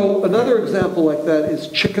 So another example like that is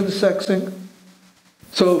chicken sexing.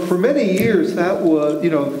 So for many years that was, I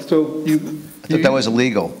thought that was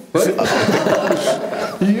illegal.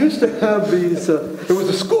 You used to have these, there was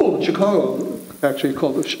a school in Chicago, actually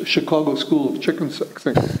called the Chicago School of Chicken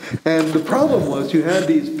Sexing. And the problem was you had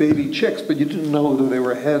these baby chicks, but you didn't know whether they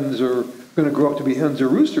were hens or going to grow up to be hens or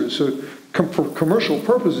roosters. So for commercial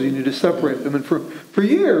purposes, you need to separate them. And for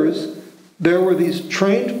years, there were these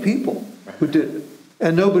trained people who did it,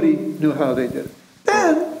 and nobody knew how they did it.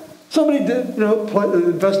 Then somebody did,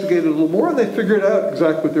 investigated a little more, and they figured out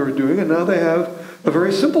exactly what they were doing, and now they have a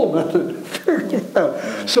very simple method of figuring it out.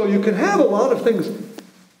 So you can have a lot of things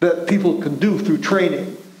that people can do through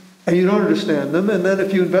training, and you don't understand them, and then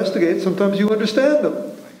if you investigate, sometimes you understand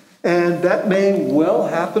them. And that may well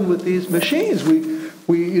happen with these machines.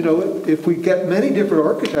 If we get many different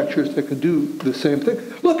architectures that can do the same thing,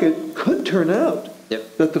 look, it could turn out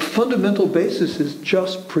that the fundamental basis is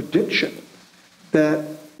just prediction. That,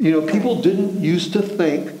 people didn't used to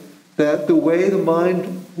think that the way the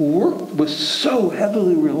mind worked was so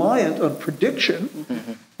heavily reliant on prediction.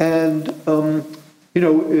 And,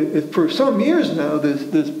 for some years now,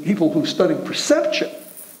 there's people who study perception,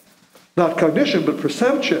 not cognition, but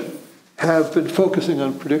perception, have been focusing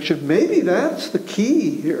on prediction. Maybe that's the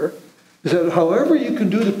key here, is that however you can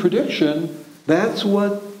do the prediction, that's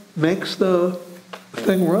what makes the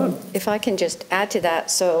thing run. If I can just add to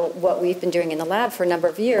that, so what we've been doing in the lab for a number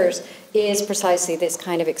of years is precisely this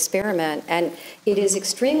kind of experiment, and it is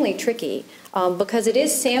extremely tricky. because it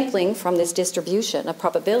is sampling from this distribution of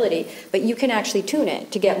probability, but you can actually tune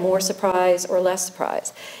it to get more surprise or less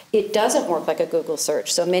surprise. It doesn't work like a Google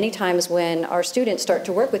search. So many times when our students start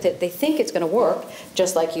to work with it, they think it's going to work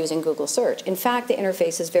just like using Google search. In fact, the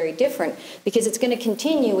interface is very different because it's going to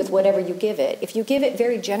continue with whatever you give it. If you give it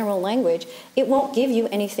very general language, it won't give you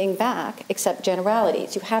anything back except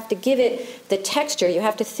generalities. You have to give it the texture. You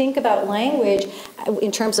have to think about language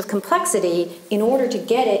in terms of complexity in order to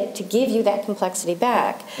get it to give you that complexity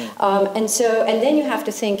back. And then you have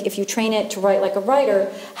to think, if you train it to write like a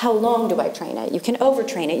writer, how long do I train it? You can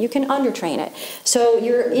overtrain it. You can undertrain it. So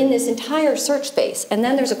you're in this entire search space. And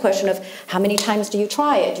then there's a question of how many times do you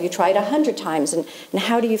try it? Do you try it 100 times? And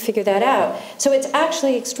how do you figure that out? So it's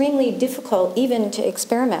actually extremely difficult even to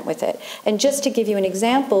experiment with it. And just to give you an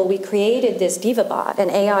example, we created this DivaBot, an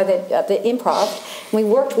AI that the improv. We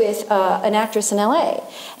worked with an actress in LA.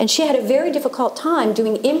 And she had a very difficult time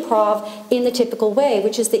doing improv in the typical way,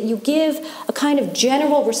 which is that you give a kind of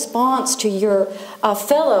general response to your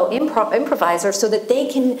fellow improviser so that they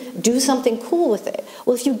can do something cool with it.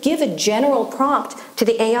 Well, if you give a general prompt to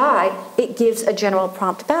the AI, it gives a general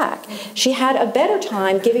prompt back. She had a better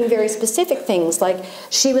time giving very specific things, like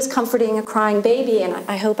she was comforting a crying baby, and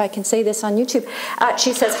I hope I can say this on YouTube.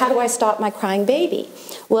 She says, how do I stop my crying baby?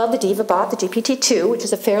 Well, the DivaBot, the GPT-2, which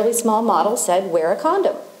is a fairly small model, said, wear a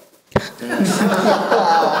condom. Is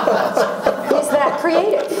that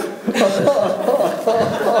creative?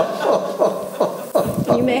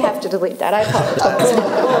 You may have to delete that. I apologize.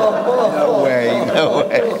 No way.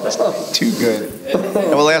 Too good.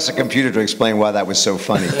 And we'll ask the computer to explain why that was so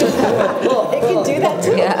funny. Well, it can do that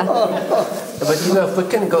too. Yeah. But if we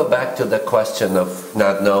can go back to the question of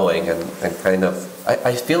not knowing and kind of,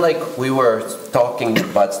 I feel like we were talking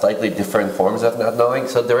about slightly different forms of not knowing.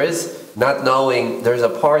 So there is not knowing, there's a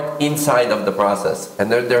part inside of the process,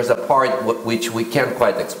 and there's a part which we can't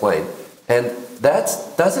quite explain. And that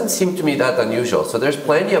doesn't seem to me that unusual. So there's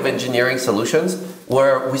plenty of engineering solutions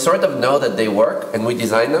where we sort of know that they work and we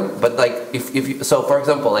design them, but like so for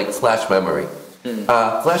example, like flash memory.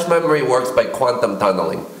 Flash memory works by quantum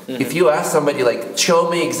tunneling. If you ask somebody like, show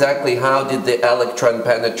me exactly how did the electron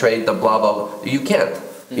penetrate the blah blah blah, you can't.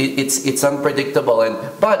 It's unpredictable,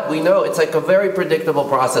 but we know it's like a very predictable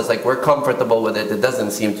process. Like we're comfortable with it. It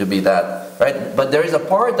doesn't seem to be that, right? But there is a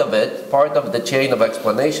part of it, part of the chain of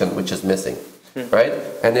explanation, which is missing, right?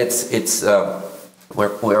 And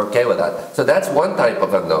we're okay with that. So that's one type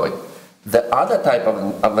of unknowing. The other type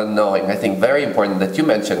of unknowing, I think, very important that you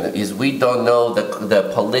mentioned, is we don't know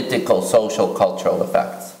the political, social, cultural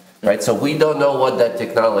effects, right? So we don't know what that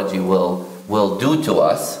technology will do to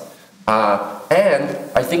us. And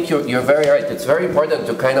I think you're very right. It's very important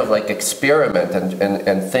to kind of like experiment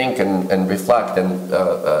and think and reflect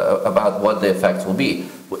about what the effects will be.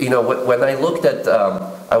 When I looked at,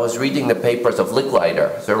 I was reading the papers of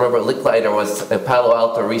Licklider. So remember, Licklider was a Palo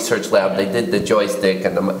Alto research lab. They did the joystick,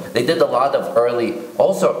 and they did a lot of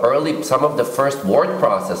some of the first word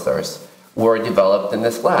processors were developed in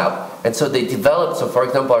this lab. And so they developed, for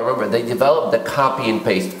example, I remember they developed the copy and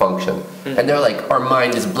paste function. And they're like, our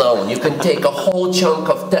mind is blown. You can take a whole chunk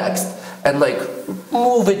of text and like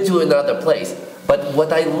move it to another place. But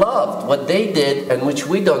what I loved, what they did, and which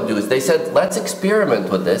we don't do, is they said, let's experiment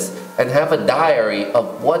with this and have a diary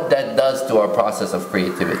of what that does to our process of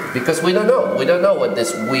creativity. Because we don't know. We don't know what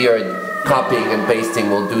this weird copying and pasting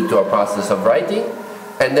will do to our process of writing.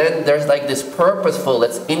 And then there's like this purposeful,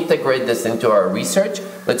 let's integrate this into our research.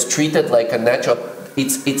 Let's treat it like a natural,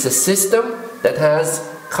 it's a system that has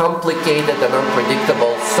complicated and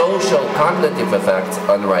unpredictable social cognitive effects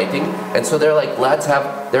on writing. And so they're like,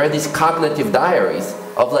 there are these cognitive diaries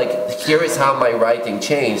of like, here is how my writing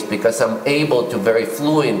changed because I'm able to very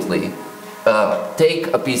fluently take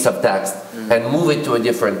a piece of text and move it to a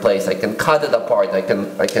different place. I can cut it apart. I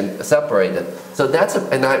can separate it. So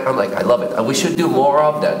I'm like, I love it. We should do more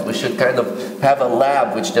of that. We should kind of have a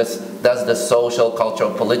lab which just does the social,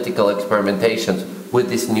 cultural, political experimentations with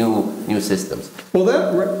these new systems. Well,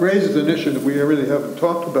 that raises an issue that we really haven't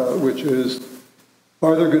talked about, which is,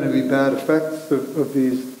 are there going to be bad effects of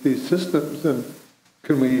these systems? And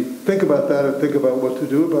can we think about that and think about what to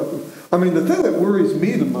do about them? I mean, the thing that worries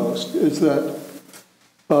me the most is that,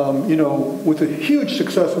 with the huge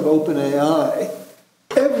success of OpenAI,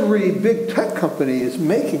 every big tech company is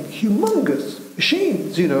making humongous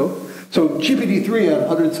machines, So GPT-3 had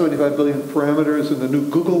 175 billion parameters, and the new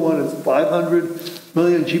Google one is 500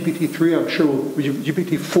 million. GPT-3, I'm sure,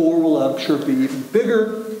 GPT-4 will, I'm sure, be even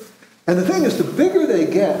bigger. And the thing is, the bigger they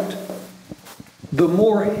get, the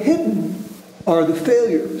more hidden are the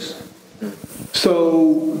failures.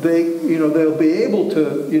 So they'll be able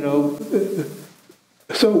to,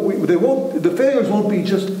 the failures won't be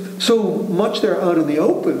just so much they're out in the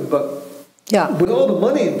open, but with all the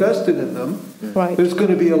money invested in them, there's going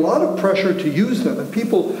to be a lot of pressure to use them. And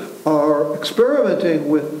people are experimenting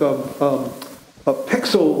with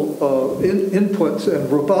pixel inputs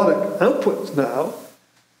and robotic outputs now.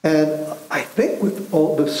 And I think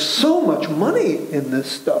there's so much money in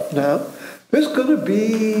this stuff now, there's going to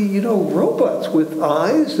be, robots with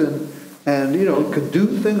eyes and can do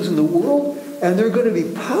things in the world, and they're going to be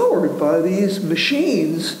powered by these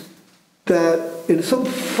machines that in some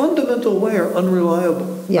fundamental way are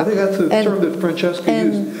unreliable. I think that's the term that Francesca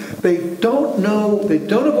used. They don't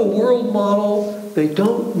have a world model, they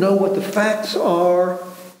don't know what the facts are,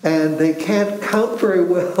 and they can't count very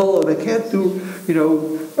well, or they can't do,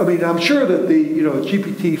 I'm sure that the,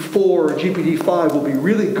 GPT-4 or GPT-5 will be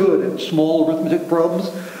really good at small arithmetic problems,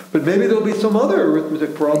 but maybe there'll be some other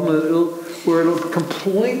arithmetic problem where it'll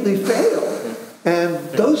completely fail. And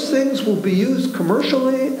those things will be used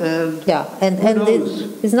commercially, and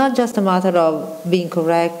it's not just a matter of being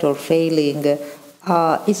correct or failing.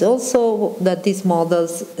 It's also that these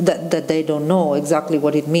models, that they don't know exactly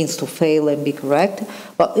what it means to fail and be correct,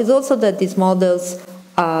 but it's also that these models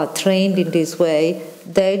are trained in this way.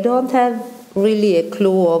 They don't have really a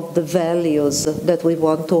clue of the values that we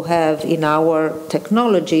want to have in our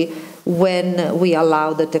technology when we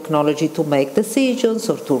allow the technology to make decisions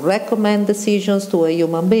or to recommend decisions to a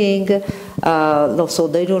human being. So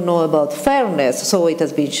they don't know about fairness. So it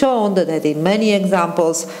has been shown that in many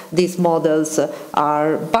examples, these models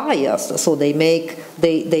are biased. So they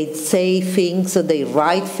say things, they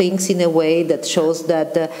write things in a way that shows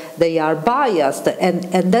that they are biased.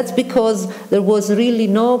 And that's because there was really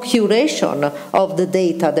no curation of the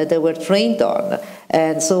data that they were trained on.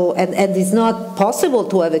 And so, and it's not possible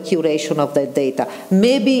to have a curation of that data.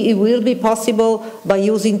 Maybe it will be possible by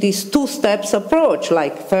using this two-steps approach,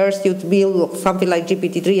 like first you build something like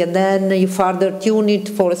GPT-3 and then you further tune it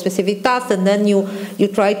for a specific task, and then you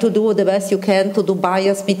try to do the best you can to do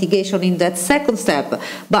bias mitigation in that second step.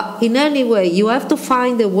 But in any way, you have to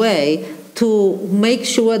find a way to make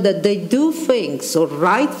sure that they do things or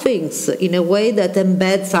write things in a way that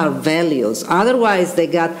embeds our values. Otherwise,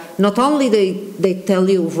 not only they tell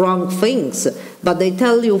you wrong things, but they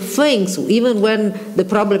tell you things even when the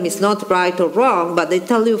problem is not right or wrong, but they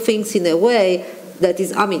tell you things in a way that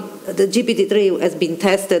is, the GPT-3 has been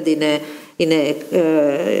tested in a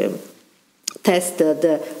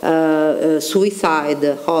suicide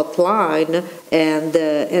hotline,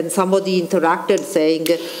 and somebody interacted saying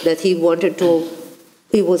that he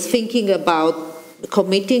was thinking about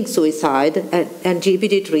committing suicide, and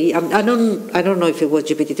GPT-3, I don't know if it was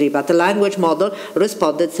GPT-3, but the language model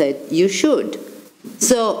responded, said, you should.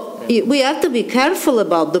 So we have to be careful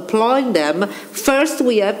about deploying them. First,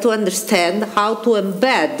 we have to understand how to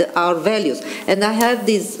embed our values. And I have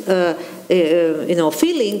this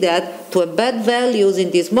feeling that to embed values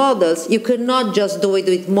in these models, you cannot just do it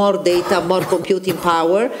with more data, more computing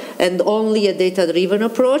power, and only a data-driven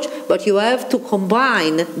approach, but you have to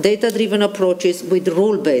combine data-driven approaches with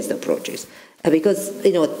rule-based approaches. Because,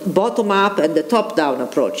 bottom-up and the top-down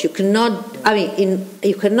approach, you cannot,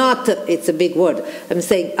 it's a big word. I'm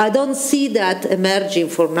saying, I don't see that emerging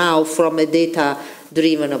for now from a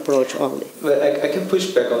data-driven approach only. Well, I can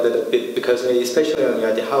push back on that a bit, because especially on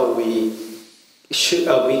the idea how we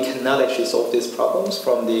cannot actually solve these problems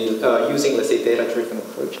from the using, let's say, data-driven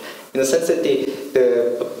approach. In the sense that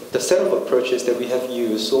the set of approaches that we have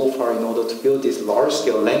used so far in order to build these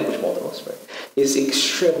large-scale language models, right, is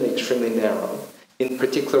extremely, extremely narrow. In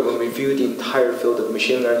particular, when we view the entire field of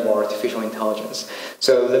machine learning or artificial intelligence.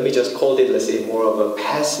 So let me just call it, let's say, more of a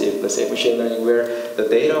passive, let's say, machine learning, where the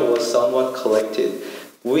data was somewhat collected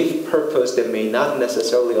with purpose that may not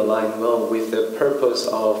necessarily align well with the purpose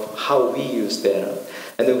of how we use data.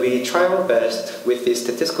 And then we try our best with this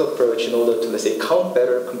statistical approach in order to, let's say, count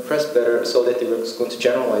better, compress better, so that it's going to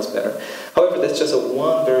generalize better. However, that's just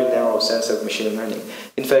one very narrow sense of machine learning.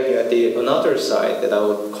 In fact, another side that I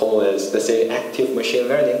would call as, let's say, active machine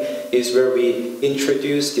learning is where we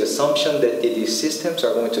introduce the assumption that these systems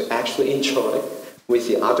are going to actually interact with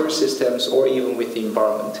the other systems or even with the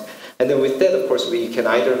environment. And then with that, of course, we can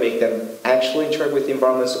either make them actually interact with the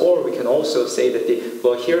environments, or we can also say that,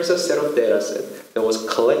 here's a set of data set that was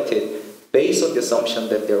collected based on the assumption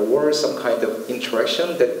that there were some kind of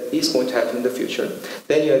interaction that is going to happen in the future.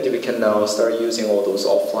 Then we can now start using all those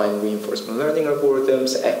offline reinforcement learning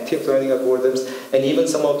algorithms, active learning algorithms, and even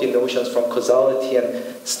some of the notions from causality and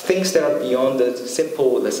things that are beyond the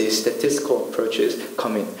simple, let's say, statistical approaches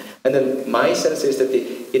come in. And then my sense is that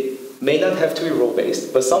may not have to be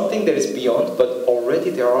rule-based, but something that is beyond, but already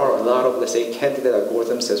there are a lot of, let's say, candidate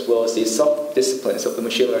algorithms as well as the sub-disciplines of the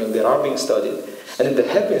machine learning that are being studied, and that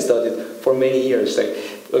have been studied for many years. Like,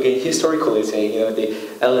 again, historically saying,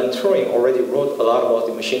 Alan Turing already wrote a lot about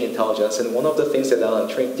the machine intelligence, and one of the things that Alan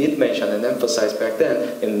Turing did mention and emphasize back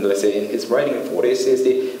then, in, let's say, in his writing in 40s, is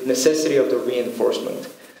the necessity of the reinforcement.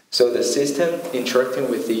 So the system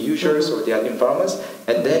interacting with the users or the environments,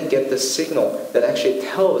 and then get the signal that actually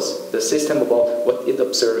tells the system about what it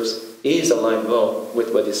observes is aligned well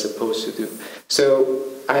with what it's supposed to do. So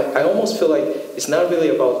I almost feel like it's not really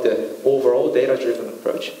about the overall data-driven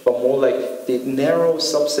approach, but more like the narrow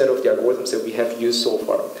subset of the algorithms that we have used so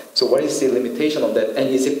far. So what is the limitation of that? And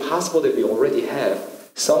is it possible that we already have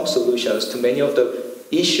some solutions to many of the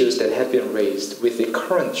issues that have been raised with the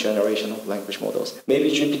current generation of language models? Maybe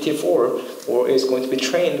GPT-4 or is going to be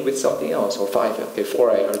trained with something else, or 5. Okay,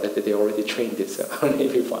 4 I heard that they already trained it, so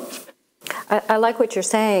maybe 5. I like what you're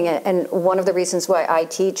saying, and one of the reasons why I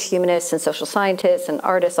teach humanists and social scientists and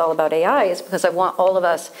artists all about AI is because I want all of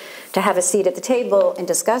us to have a seat at the table and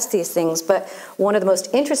discuss these things. But one of the most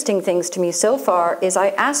interesting things to me so far is I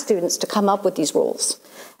ask students to come up with these rules,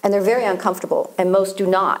 and they're very uncomfortable, and most do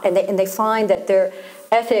not, and they find that their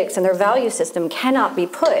ethics and their value system cannot be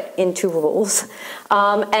put into rules.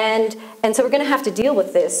 And so we're going to have to deal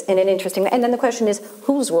with this in an interesting way. And then the question is,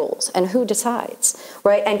 whose rules and who decides,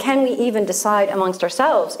 right? And can we even decide amongst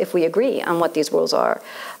ourselves if we agree on what these rules are?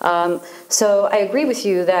 So I agree with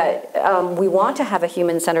you that we want to have a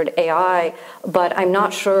human-centered AI, but I'm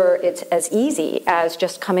not sure it's as easy as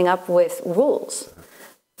just coming up with rules.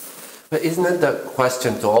 But isn't it the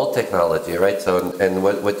question to all technology, right? So, and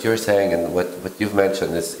what you're saying and what you've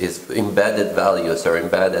mentioned is embedded values or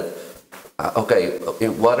embedded. Okay,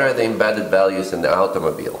 what are the embedded values in the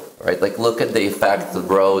automobile, right? Like, look at the effect the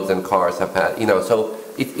roads and cars have had. So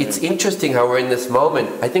it's interesting how we're in this moment.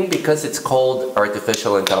 I think because it's called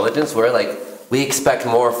artificial intelligence, we're like, we expect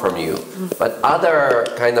more from you. But other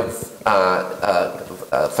kind of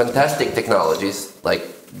fantastic technologies like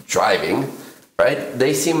driving, right?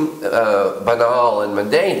 They seem banal and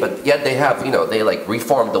mundane, but yet they have, they like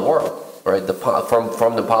reformed the world, right?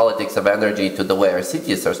 From the politics of energy to the way our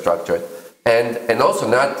cities are structured, and also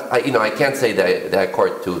not, I can't say that they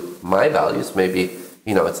accord to my values. Maybe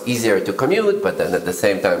it's easier to commute, but then at the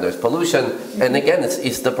same time there's pollution, and again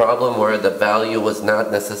it's the problem where the value was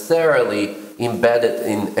not necessarily embedded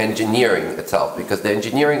in engineering itself, because the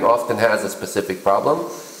engineering often has a specific problem,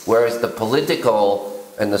 whereas the political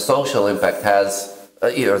and the social impact has,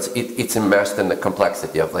 it's immersed in the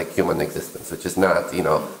complexity of like human existence, which is not,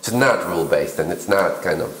 it's not rule-based and it's not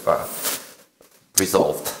kind of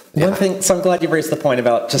resolved. One thing, so I'm glad you raised the point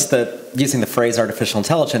about just using the phrase artificial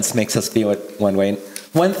intelligence makes us view it one way.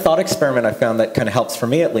 One thought experiment I found that kind of helps for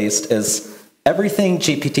me at least is everything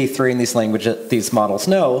GPT-3 and these models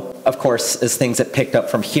know, of course, is things it picked up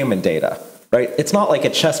from human data, right? It's not like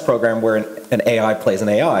a chess program where an AI plays an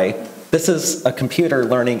AI. This is a computer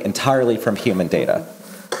learning entirely from human data.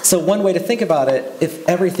 So one way to think about it, if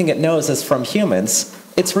everything it knows is from humans,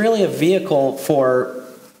 it's really a vehicle for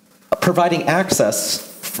providing access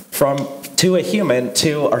to a human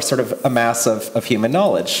to our sort of a mass of human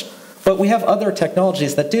knowledge. But we have other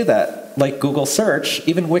technologies that do that, like Google search,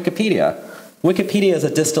 even Wikipedia. Wikipedia is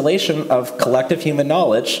a distillation of collective human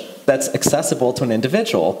knowledge that's accessible to an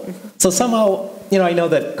individual. So somehow, I know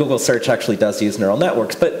that Google search actually does use neural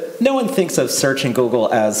networks, but no one thinks of search in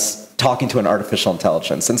Google as talking to an artificial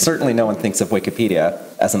intelligence, and certainly no one thinks of Wikipedia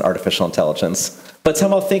as an artificial intelligence. But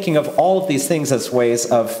somehow thinking of all of these things as ways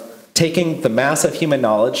of taking the mass of human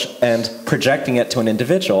knowledge and projecting it to an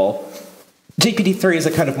individual. GPT-3 is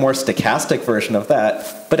a kind of more stochastic version of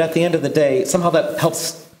that, but at the end of the day, somehow that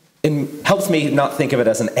helps me not think of it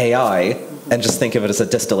as an AI and just think of it as a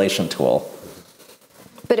distillation tool.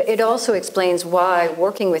 But it also explains why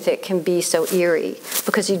working with it can be so eerie,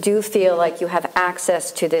 because you do feel like you have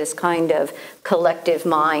access to this kind of collective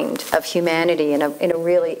mind of humanity in a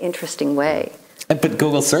really interesting way. But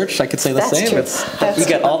Google search, I could say the same. You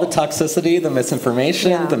get all the toxicity, the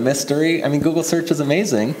misinformation, the mystery. I mean, Google search is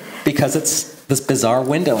amazing because it's this bizarre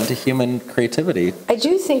window into human creativity. I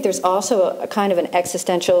do think there's also a kind of an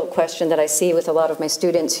existential question that I see with a lot of my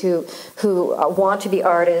students who want to be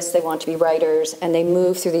artists, they want to be writers, and they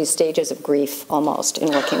move through these stages of grief almost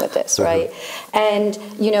in working with this, right? And,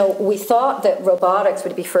 we thought that robotics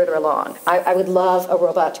would be further along. I would love a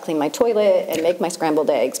robot to clean my toilet and make my scrambled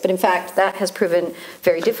eggs, but in fact, that has proven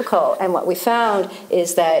very difficult. And what we found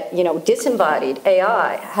is that, disembodied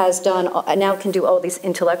AI now can do all these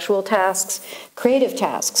intellectual tasks. creative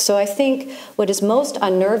tasks. So I think what is most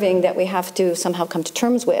unnerving that we have to somehow come to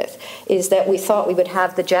terms with is that we thought we would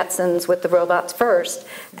have the Jetsons with the robots first,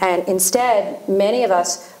 and instead, many of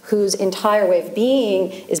us whose entire way of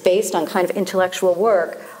being is based on kind of intellectual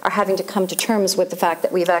work are having to come to terms with the fact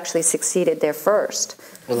that we've actually succeeded there first.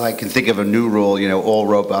 Well, I can think of a new rule, all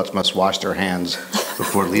robots must wash their hands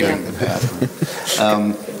before leaving the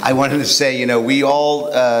bathroom. I wanted to say, we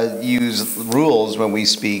all use rules when we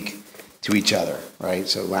speak to each other, right?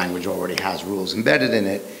 So language already has rules embedded in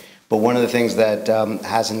it. But one of the things that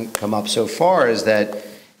hasn't come up so far is that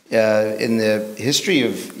in the history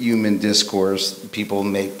of human discourse, people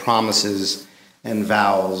make promises and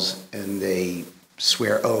vows, and they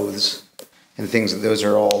swear oaths and things. Those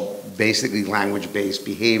are all basically language-based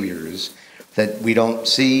behaviors that we don't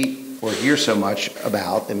see or hear so much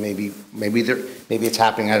about, and maybe it's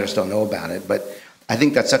happening, I just don't know about it. But I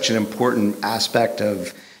think that's such an important aspect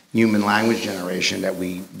of human language generation, that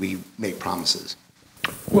we make promises.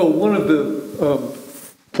 Well, one of the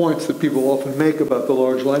points that people often make about the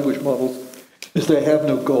large language models is they have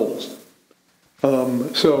no goals.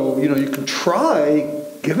 So, you can try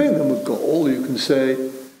giving them a goal. You can say,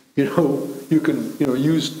 you can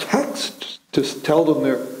use text to tell them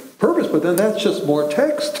their purpose, but then that's just more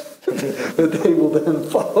text that they will then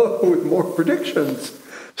follow with more predictions.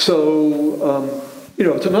 So,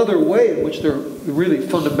 it's another way in which they're really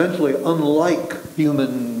fundamentally unlike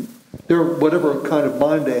human, whatever kind of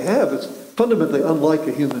mind they have, it's fundamentally unlike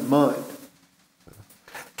a human mind.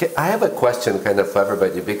 Okay, I have a question kind of for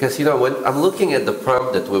everybody, because, when I'm looking at the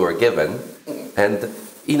prompt that we were given, and,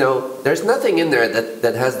 there's nothing in there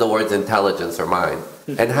that has the words intelligence or mind.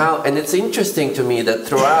 And it's interesting to me that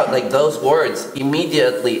throughout, those words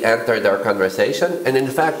immediately entered our conversation. And in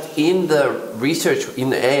fact, in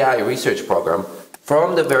the AI research program,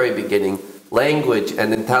 from the very beginning, language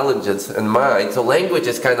and intelligence and mind. So language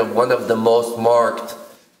is kind of one of the most marked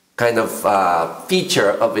kind of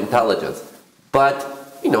feature of intelligence. But,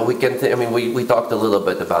 we can, we talked a little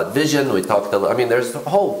bit about vision. There's a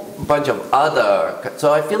whole bunch of other.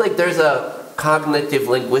 So I feel like there's a cognitive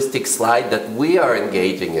linguistic slide that we are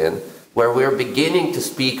engaging in, where we're beginning to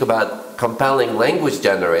speak about compelling language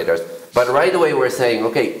generators. But right away we're saying,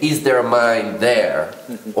 okay, is there a mind there?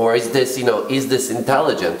 Or is this, is this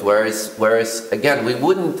intelligent? Whereas again, we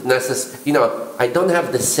wouldn't necessarily, I don't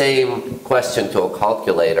have the same question to a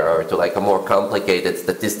calculator or to a more complicated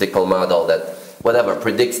statistical model that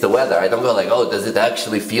predicts the weather. I don't go does it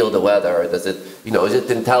actually feel the weather? Or does it, is it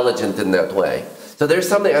intelligent in that way? So there's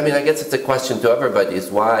something, I guess it's a question to everybody, is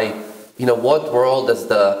why, what role does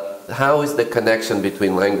how is the connection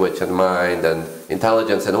between language and mind and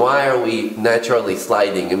intelligence, and why are we naturally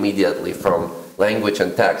sliding immediately from language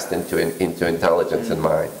and text into intelligence and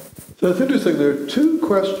mind? So it's interesting. There are two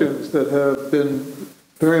questions that have been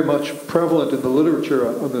very much prevalent in the literature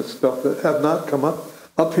on this stuff that have not come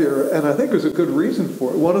up here, and I think there's a good reason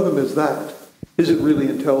for it. One of them is that, is it really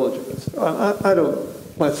intelligence? I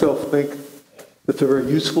don't myself think it's a very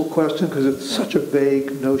useful question because it's such a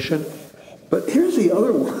vague notion. But here's the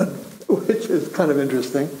other one, which is kind of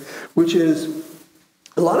interesting, which is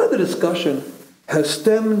a lot of the discussion has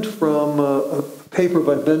stemmed from a paper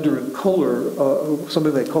by Bender and Kohler,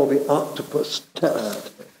 something they call the octopus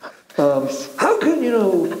test. How can,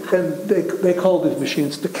 and they call these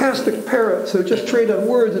machines stochastic parrots, so just trade on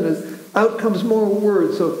words and out comes more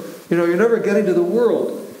words, so, you're never getting to the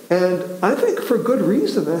world. And I think for good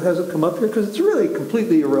reason that hasn't come up here, because it's really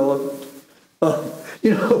completely irrelevant.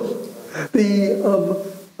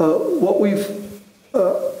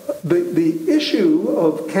 The issue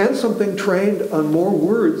of can something trained on more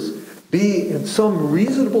words be in some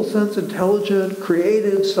reasonable sense intelligent,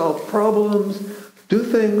 creative, solve problems, do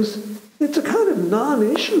things, it's a kind of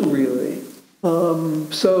non-issue really.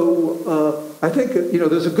 I think,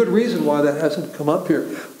 there's a good reason why that hasn't come up here.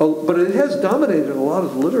 But it has dominated a lot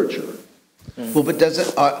of literature. Well, but does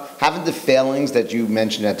it, haven't the failings that you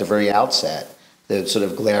mentioned at the very outset, the sort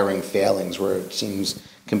of glaring failings where it seems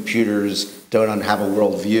computers don't have a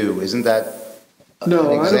worldview, isn't that an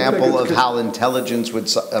example of how intelligence would,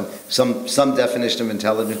 some definition of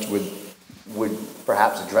intelligence would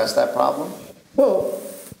perhaps address that problem? Well,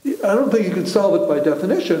 I don't think you can solve it by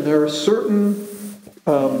definition. There are certain,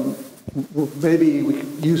 maybe we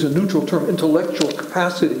could use a neutral term, intellectual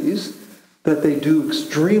capacities that they do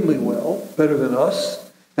extremely well, better than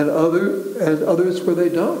us, and others where they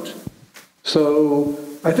don't. So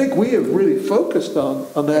I think we have really focused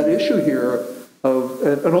on that issue here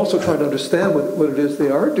and also trying to understand what it is they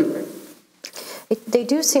are doing. They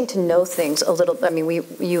do seem to know things a little. I mean,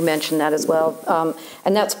 you mentioned that as well.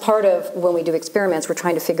 And that's part of when we do experiments, we're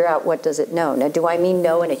trying to figure out what does it know. Now, do I mean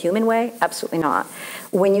know in a human way? Absolutely not.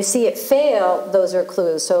 When you see it fail, those are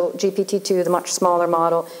clues. So GPT-2, the much smaller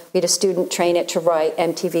model, we had a student train it to write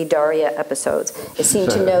MTV Daria episodes. It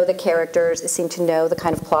seemed to know the characters. It seemed to know the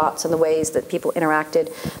kind of plots and the ways that people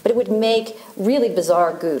interacted. But it would make really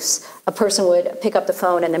bizarre goofs. A person would pick up the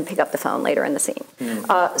phone and then pick up the phone later in the scene.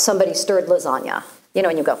 Somebody stirred lasagna. You know,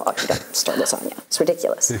 and you go, oh, you don't stir lasagna. It's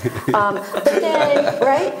ridiculous. But then,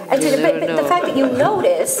 right? And so but the fact that you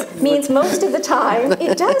notice means most of the time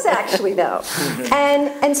it does actually know.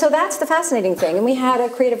 And so that's the fascinating thing. And we had a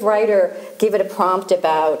creative writer give it a prompt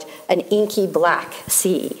about an inky black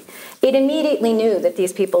sea. It immediately knew that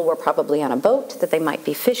these people were probably on a boat, that they might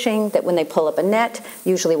be fishing, that when they pull up a net,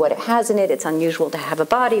 usually what it has in it, it's unusual to have a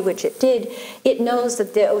body, which it did. It knows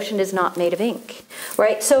that the ocean is not made of ink,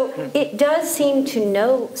 right? So it does seem to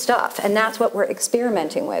know stuff, and that's what we're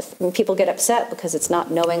experimenting with. I mean, people get upset because it's not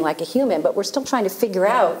knowing like a human, but we're still trying to figure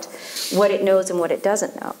out what it knows and what it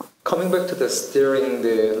doesn't know. Coming back to the stirring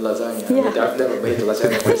the lasagna, I mean, I've never made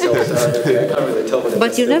lasagna myself, so I can't really tell what it is.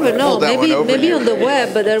 But you never know. Maybe on the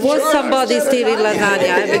web, but there was somebody stirring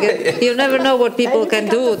lasagna. Because you never know what people can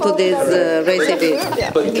do to this recipe.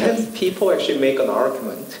 But can people actually make an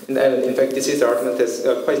argument? And in fact, this is the argument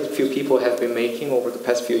that quite a few people have been making over the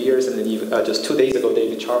past few years. And then even just 2 days ago,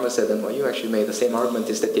 David Chalmers said, well, you actually made the same argument,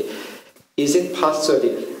 is that is it possible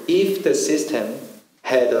that if the system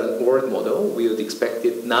had a word model, we would expect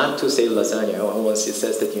it not to say lasagna once it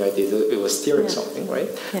says that it was stirring something, right?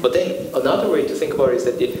 Yeah. But then another way to think about it is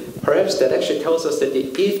that perhaps that actually tells us that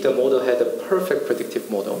if the model had a perfect predictive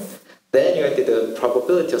model, then the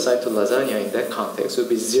probability assigned to lasagna in that context would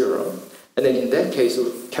be 0. And then in that case,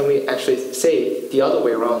 can we actually say the other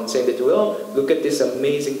way around, saying that, well, look at this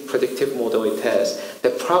amazing predictive model it has,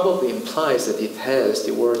 that probably implies that it has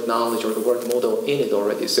the word knowledge or the word model in it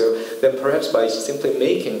already. So then perhaps by simply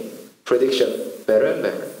making prediction better and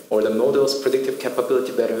better, or the model's predictive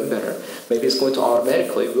capability better and better, maybe it's going to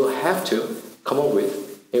automatically, we'll have to come up with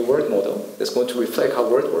a word model that's going to reflect how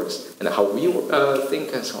word works and how we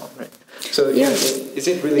think and so on, right? So is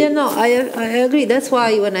it really... Yeah, no, I agree. That's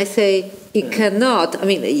why when I say it cannot, I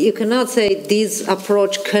mean, you cannot say this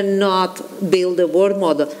approach cannot build a word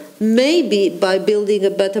model. Maybe by building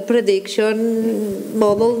a better prediction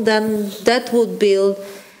model, then that would build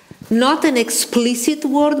not an explicit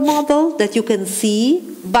word model that you can see,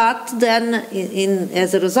 but then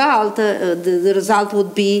as a result, the result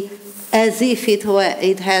would be as if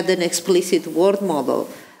it had an explicit word model.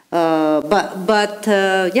 But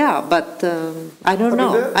I don't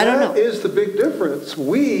know. I don't know. That is the big difference.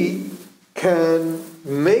 We can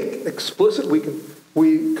make explicit. We can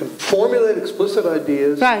formulate explicit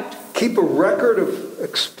ideas. Right. Keep a record of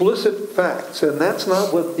explicit facts, and that's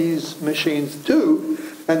not what these machines do.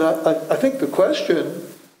 And I think the question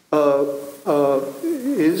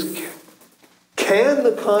is, can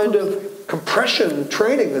the kind of compression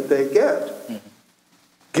training that they get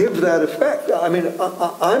give that effect? I mean,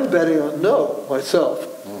 I'm betting on no myself.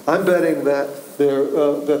 I'm betting that there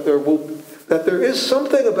is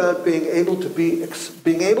something about being able to be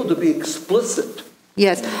explicit.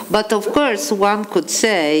 Yes, but of course one could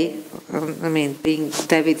say, I mean, being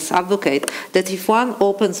David's advocate, that if one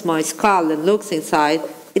opens my skull and looks inside,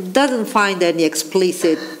 it doesn't find any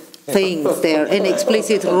explicit things there, any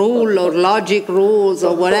explicit rule or logic rules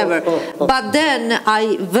or whatever. But then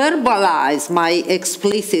I verbalize my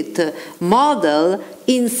explicit model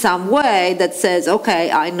in some way that says,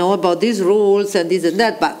 okay, I know about these rules and this and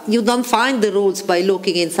that, but you don't find the rules by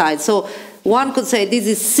looking inside. So one could say this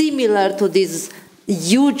is similar to these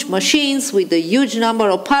huge machines with a huge number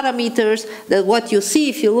of parameters, that what you see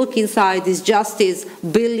if you look inside is just these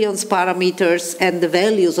billions parameters and the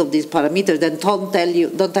values of these parameters that don't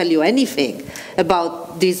tell you anything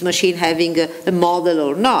about this machine having a model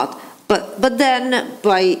or not. But then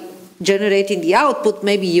by generating the output,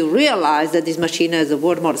 maybe you realize that this machine has a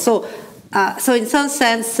word model. So in some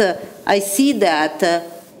sense, I see that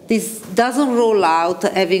this doesn't rule out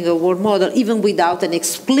having a word model even without an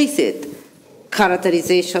explicit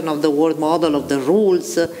characterization of the word model, of the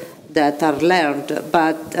rules that are learned.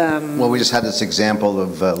 But well, we just had this example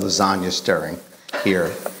of lasagna stirring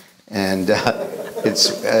here, and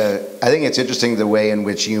it's I think it's interesting the way in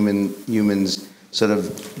which humans sort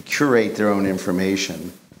of curate their own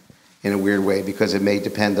information in a weird way, because it may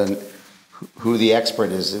depend on who the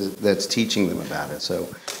expert is that's teaching them about it. So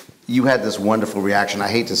you had this wonderful reaction. I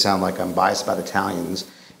hate to sound like I'm biased about Italians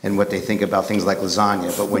and what they think about things like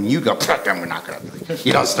lasagna. But when you go, we're not going to,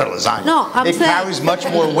 you don't start lasagna. No, it carries much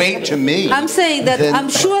more weight to me. I'm saying that I'm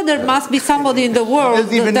sure there must be somebody in the world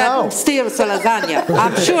that steals a lasagna.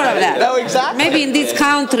 I'm sure of that. No, exactly. Maybe in this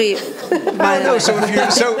country.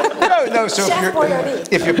 So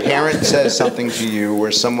if your parent says something to you,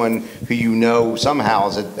 or someone who you know somehow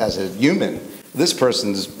as a human, this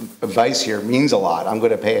person's advice here means a lot. I'm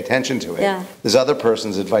going to pay attention to it. Yeah. This other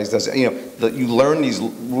person's advice doesn't. You learn these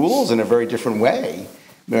rules in a very different way,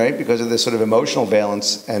 right? Because of this sort of emotional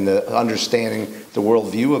valence and the understanding the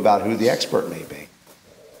worldview about who the expert may be.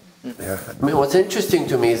 Yeah. I mean, what's interesting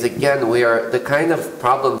to me is, again, we are the kind of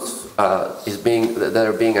problems that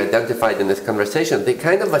are being identified in this conversation. They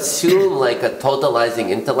kind of assume like a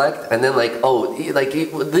totalizing intellect, and then like,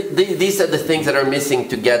 these are the things that are missing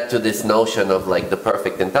to get to this notion of like the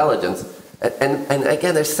perfect intelligence. And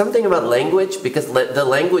again, there's something about language, because the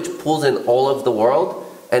language pulls in all of the world,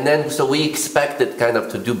 and then so we expect it kind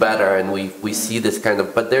of to do better, and we see this kind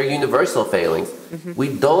of, but they're universal failings. Mm-hmm. We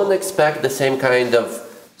don't expect the same kind of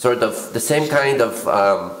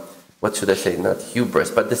what should I say? Not hubris,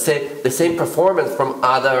 but the same performance from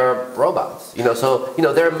other robots.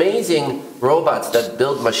 They're amazing robots that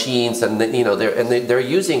build machines, and they're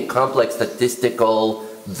using complex statistical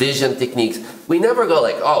vision techniques. We never go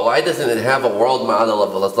like, oh, why doesn't it have a world model of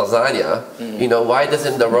lasagna? Mm-hmm. Why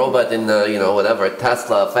doesn't the robot in the whatever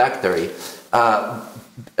Tesla factory?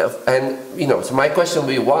 So my question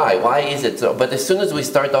would be why? Why is it so? But as soon as we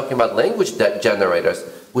start talking about language generators,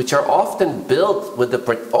 which are often built with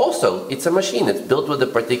also, it's a machine, it's built with a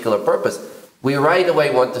particular purpose, we right away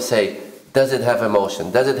want to say, does it have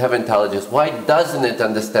emotion? Does it have intelligence? Why doesn't it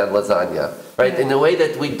understand lasagna? Right? In a way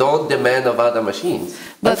that we don't demand of other machines.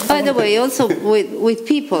 But by the way, also with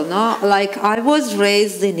people, no? Like I was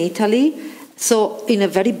raised in Italy, so in a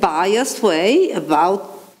very biased way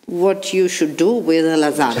about what you should do with a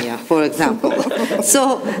lasagna, for example.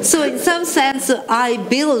 So in some sense, I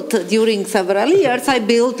built, during several years, I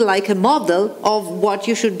built like a model of what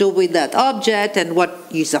you should do with that object and what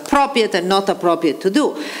is appropriate and not appropriate to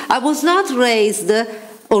do. I was not raised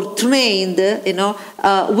or trained,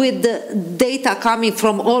 with data coming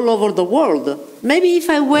from all over the world. Maybe if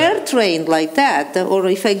I were trained like that, or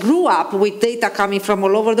if I grew up with data coming from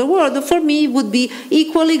all over the world, for me it would be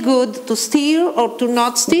equally good to steer or to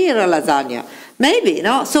not steer a lasagna. Maybe,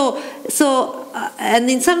 no? And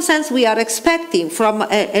in some sense we are expecting from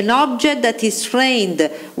an object that is trained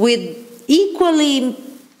with equally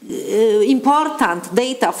important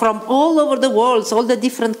data from all over the world, all the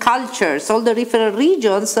different cultures, all the different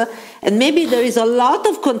regions, and maybe there is a lot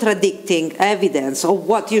of contradicting evidence of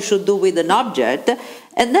what you should do with an object.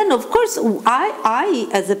 And then, of course, I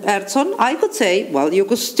as a person, I could say, well, you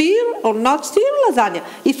could steer or not steer lasagna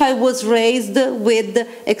if I was raised with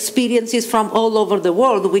experiences from all over the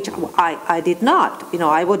world, which I did not.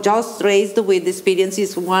 I was just raised with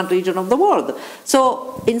experiences from one region of the world.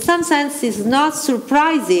 So, in some sense, it's not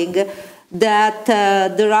surprising that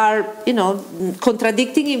there are,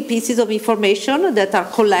 contradicting pieces of information that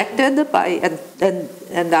are collected by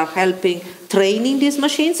and are helping training these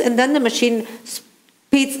machines, and then the machine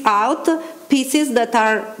spits out pieces that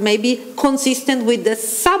are maybe consistent with the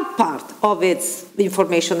subpart of its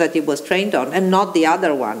information that it was trained on, and not the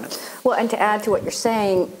other one. Well, and to add to what you're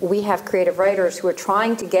saying, we have creative writers who are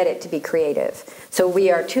trying to get it to be creative. So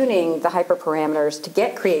we are tuning the hyperparameters to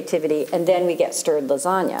get creativity, and then we get stirred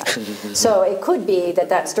lasagna. So it could be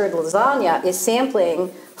that stirred lasagna is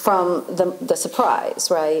sampling from the surprise,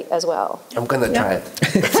 right, as well. I'm going to try it.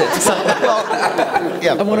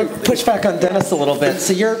 I want to push back on Dennis a little bit.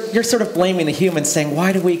 So you're sort of blaming the humans, saying,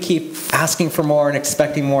 why do we keep asking for more and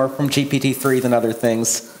expecting more from GPT-3 than other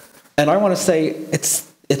things? And I want to say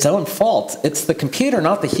it's its own fault. It's the computer,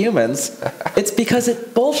 not the humans. It's because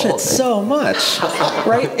it bullshits so much,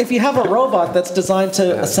 right? If you have a robot that's designed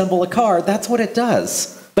to assemble a car, that's what it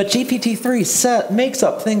does. But GPT-3 makes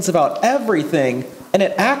up things about everything, and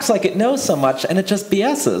it acts like it knows so much, and it just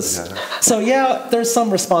BS's. So there's some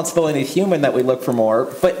responsibility human that we look for more,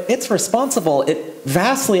 but it's responsible. It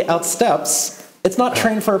vastly outsteps. It's not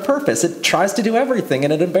trained for a purpose. It tries to do everything,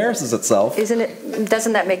 and it embarrasses itself.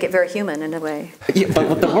 Doesn't that make it very human in a way? Yeah, but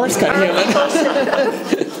with the worst kind of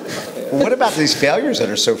human. What about these failures that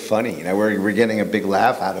are so funny? We're getting a big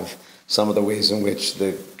laugh out of some of the ways in which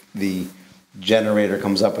the generator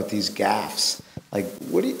comes up with these gaffes. Like,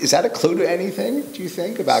 is that a clue to anything, do you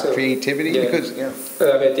think, about creativity?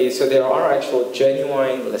 So there are actual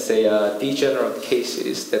genuine, let's say, degenerate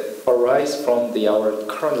cases that arise from our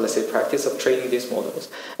current, let's say, practice of training these models.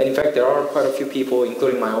 And in fact, there are quite a few people,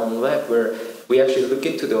 including my own lab, where we actually look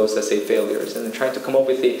into those, let's say, failures and then trying to come up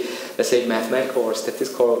with the, let's say, mathematical or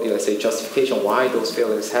statistical, let's say, justification why those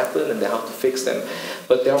failures happen and then how to fix them.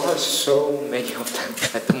 But there are so many of them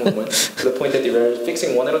at the moment to the point that we're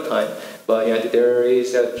fixing one at a time. But there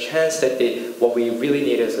is a chance that what we really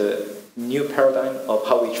need is a new paradigm of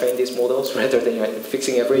how we train these models rather than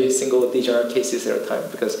fixing every single degenerate cases at a time,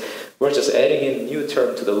 because we're just adding in new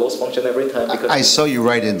term to the loss function every time. Because I saw you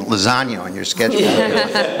write in lasagna on your sketch.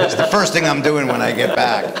 It's the first thing I'm doing when I get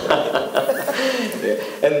back. Yeah.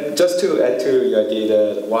 And just to add to the idea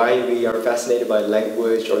that why we are fascinated by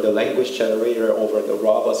language or the language generator over the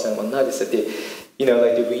robots and whatnot is that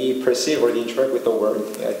we perceive or interact with the world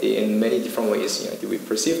in many different ways. We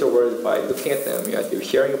perceive the world by looking at them,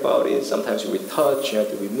 hearing about it, sometimes we touch,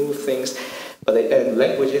 we move things. But and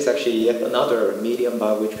language is actually yet another medium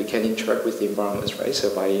by which we can interact with the environments, right?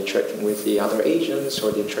 So by interacting with the other agents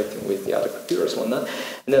or interacting with the other computers and whatnot.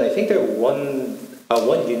 And then I think that one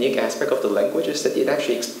unique aspect of the language is that it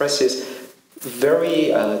actually expresses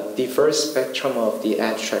very diverse spectrum of the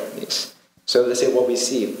abstractness. So let's say what we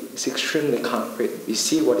see is extremely concrete. We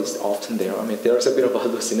see what is often there. I mean, there's a bit of a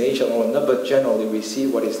hallucination or whatnot, but generally we see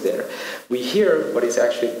what is there. We hear what is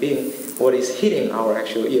actually what is hitting our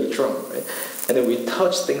actual eardrum, right? And then we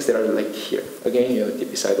touch things that are like here. Again,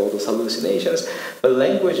 beside all those hallucinations. But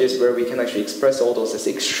language is where we can actually express all those as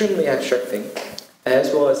extremely abstract thing,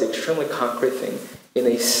 as well as extremely concrete thing, in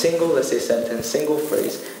a single, let's say, sentence, single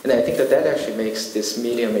phrase. And I think that actually makes this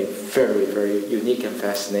medium a very, very unique and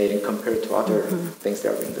fascinating compared to other things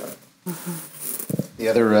that are being done. The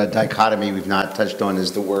other dichotomy we've not touched on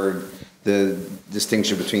is the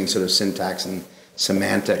distinction between sort of syntax and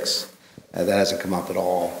semantics. That hasn't come up at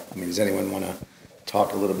all. I mean, does anyone want to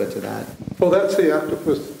talk a little bit to that? Well, that's the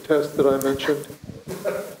octopus test that I mentioned.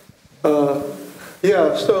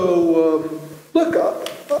 Look,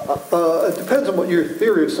 it depends on what your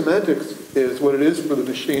theory of semantics is, what it is for the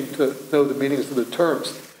machine to know the meanings of the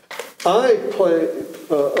terms. I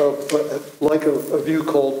like a view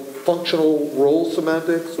called functional role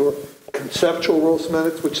semantics or conceptual role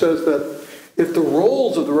semantics, which says that if the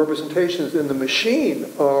roles of the representations in the machine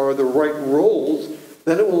are the right roles,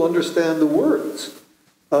 then it will understand the words.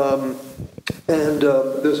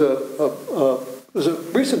 There's a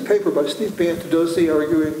recent paper by Steve Piantadosi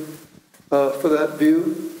arguing for that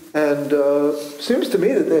view, and seems to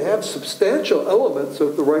me that they have substantial elements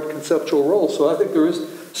of the right conceptual role. So I think there is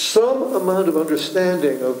some amount of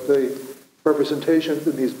understanding of the representations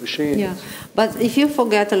in these machines. Yeah, but if you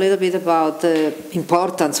forget a little bit about the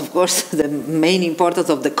importance, of course, the main importance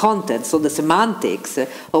of the content, so the semantics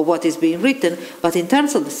of what is being written, but in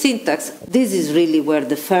terms of the syntax, this is really where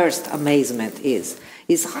the first amazement is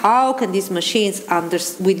how can these machines,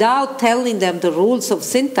 without telling them the rules of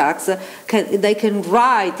syntax, they can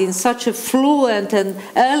write in such a fluent and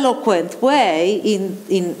eloquent way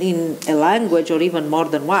in a language or even more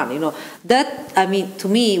than one. That, I mean, to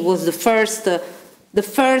me was my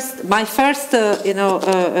first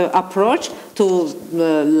approach to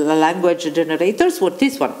language generators was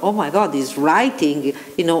this one. Oh my God, he's writing,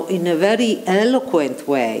 in a very eloquent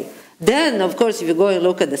way. Then, of course, if you go and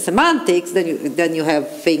look at the semantics, then you have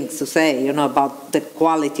things to say, about the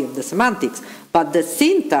quality of the semantics. But the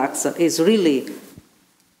syntax is really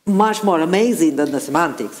much more amazing than the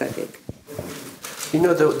semantics, I think.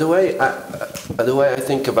 The way I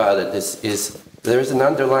think about it is there is an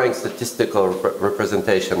underlying statistical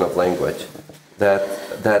representation of language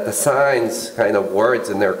that assigns kind of words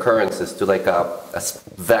and their occurrences to like a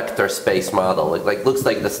vector space model. It looks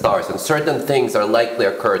like the stars, and certain things are likely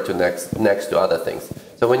occur to next to other things.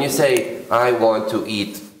 So when you say I want to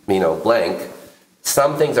eat, blank,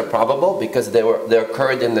 some things are probable because they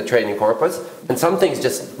occurred in the training corpus, and some things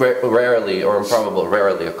just rarely or improbable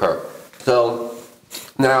rarely occur. So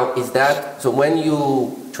now so when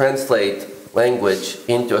you translate language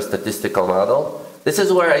into a statistical model, this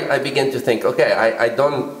is where I begin to think, okay,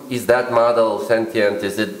 is that model sentient?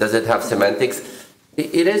 Does it have semantics?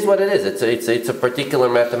 It is what it is. It's a particular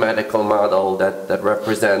mathematical model that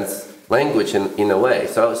represents language in a way.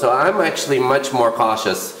 So I'm actually much more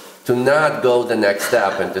cautious to not go the next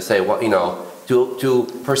step and to say, to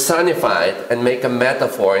personify it and make a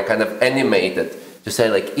metaphor and kind of animate it, to say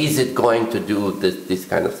is it going to do this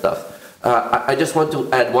kind of stuff? I just want to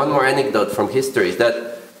add one more anecdote from history, is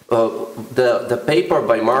that the paper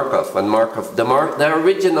by Markov, the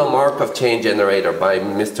original Markov chain generator by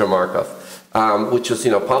Mr. Markov, which was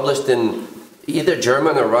published in either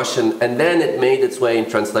German or Russian, and then it made its way in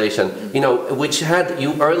translation. Which you had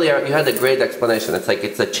a great explanation. It's like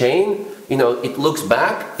it's a chain. It looks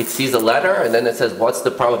back, it sees a letter, and then it says what's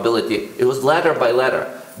the probability. It was letter by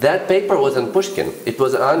letter. that paper was on Pushkin. It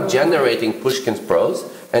was on generating Pushkin's prose,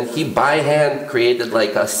 and he by hand created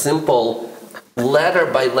like a simple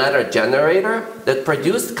letter-by-letter generator that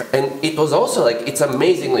produced, and it was also like, it's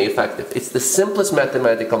amazingly effective. It's the simplest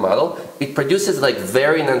mathematical model. It produces like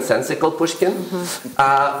very nonsensical Pushkin,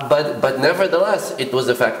 but nevertheless, it was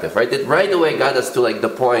effective, right? It right away got us to like the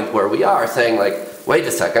point where we are saying like, wait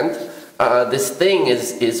a second, this thing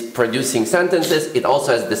is producing sentences. It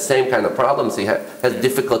also has the same kind of problems. It has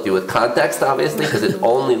difficulty with context, obviously, because it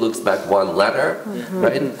only looks back one letter,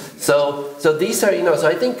 right? So these are, so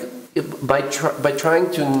I think by trying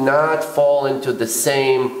to not fall into the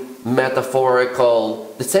same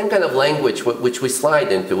metaphorical, the same kind of language which we slide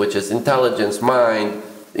into, which is intelligence, mind,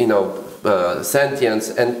 sentience,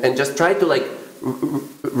 and just try to like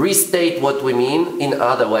restate what we mean in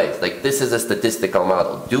other ways. Like, this is a statistical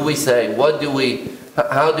model. Do we say,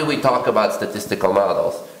 how do we talk about statistical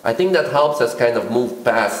models? I think that helps us kind of move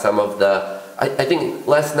past some of the, I think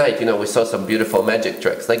last night, we saw some beautiful magic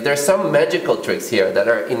tricks. Like, there's some magical tricks here that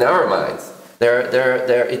are in our minds.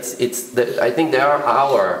 I think they are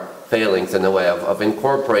our failings in a way of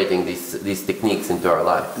incorporating these techniques into our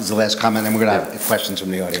lives. This is the last comment, and we're going to have questions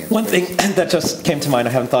from the audience. One thing that just came to mind,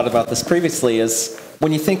 I haven't thought about this previously, is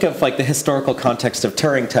when you think of like the historical context of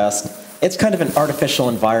Turing test, it's kind of an artificial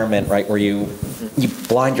environment, right, where you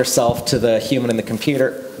blind yourself to the human and the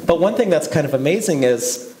computer. But one thing that's kind of amazing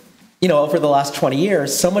is, over the last 20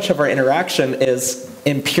 years, so much of our interaction is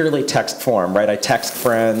in purely text form, right? I text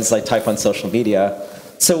friends, I type on social media.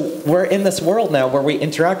 So we're in this world now where we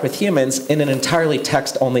interact with humans in an entirely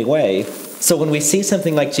text-only way. So when we see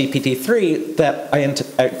something like GPT-3 that I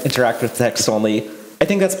interact with text only, I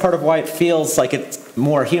think that's part of why it feels like it's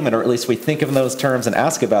more human, or at least we think in those terms and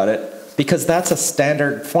ask about it, because that's a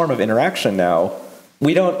standard form of interaction now.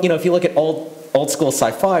 We don't, if you look at old school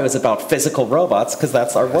sci-fi, it was about physical robots because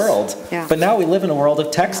that's our world. Yeah. But now we live in a world of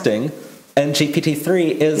texting, and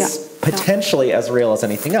GPT-3 is potentially as real as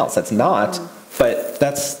anything else. It's not, but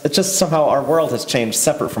it's just somehow our world has changed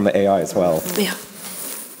separate from the AI as well. Yeah.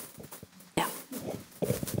 Yeah.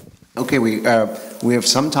 Okay, we have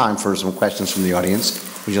some time for some questions from the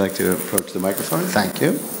audience. Would you like to approach the microphone? Thank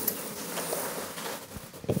you.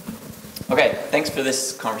 Okay, thanks for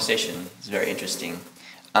this conversation. It's very interesting.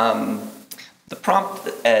 The prompt,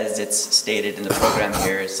 as it's stated in the program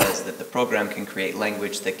here, says that the program can create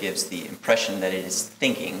language that gives the impression that it is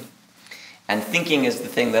thinking. And thinking is the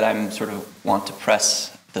thing that I'm sort of want to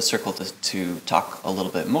press the circle to talk a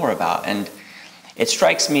little bit more about. And it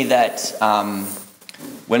strikes me that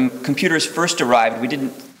when computers first arrived, we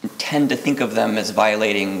didn't tend to think of them as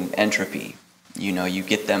violating entropy. You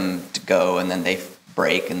get them to go and then they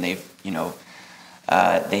break and they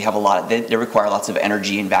have they require lots of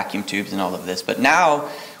energy and vacuum tubes and all of this. But now,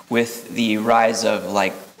 with the rise of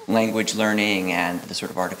like language learning and the sort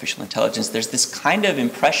of artificial intelligence, there's this kind of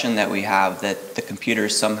impression that we have that the computer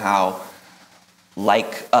is somehow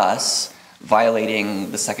like us,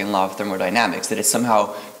 violating the second law of thermodynamics, that it's somehow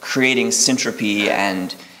creating syntropy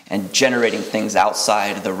and generating things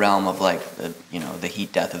outside the realm of like the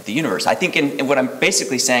heat death of the universe. I think what I'm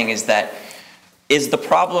basically saying is that is the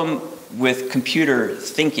problem with computer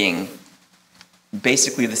thinking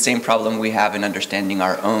basically the same problem we have in understanding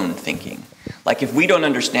our own thinking. Like, if we don't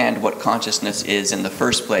understand what consciousness is in the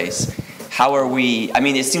first place, how are we,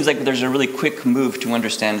 it seems like there's a really quick move to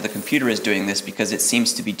understand the computer is doing this because it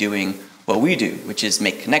seems to be doing what we do, which is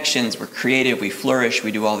make connections, we're creative, we flourish,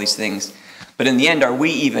 we do all these things. But in the end, are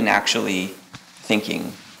we even actually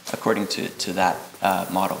thinking according to that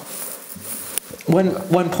model?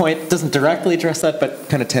 One point doesn't directly address that, but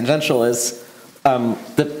kind of tangential, is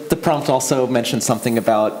the prompt also mentioned something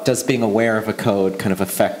about does being aware of a code kind of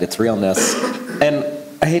affect its realness. And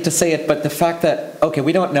I hate to say it, but the fact that, okay,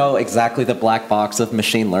 we don't know exactly the black box of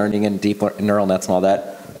machine learning and deep neural nets and all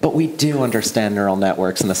that, but we do understand neural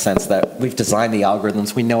networks in the sense that we've designed the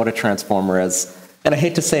algorithms, we know what a transformer is. And I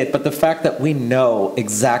hate to say it, but the fact that we know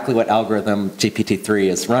exactly what algorithm GPT-3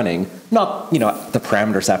 is running, not the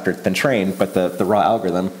parameters after it's been trained, but the raw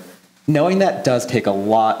algorithm, knowing that does take a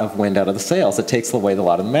lot of wind out of the sails. It takes away a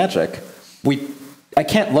lot of the magic. I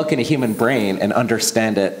can't look in a human brain and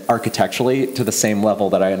understand it architecturally to the same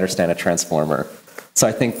level that I understand a transformer. So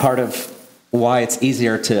I think part of why it's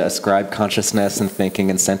easier to ascribe consciousness and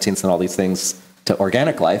thinking and sentience and all these things to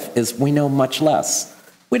organic life is we know much less.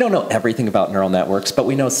 We don't know everything about neural networks, but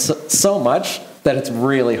we know so much that it's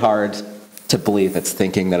really hard to believe it's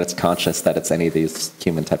thinking, that it's conscious, that it's any of these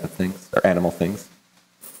human type of things or animal things.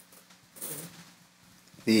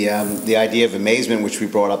 The idea of amazement, which we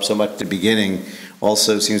brought up so much at the beginning,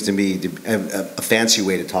 also seems to me a fancy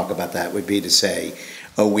way to talk about that would be to say,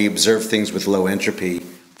 oh, we observe things with low entropy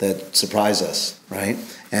that surprise us, right?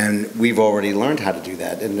 And we've already learned how to do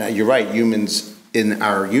that. And you're right, humans, in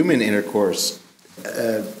our human intercourse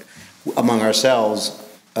among ourselves,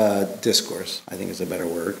 discourse, I think is a better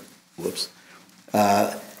word, whoops,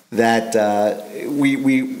 we're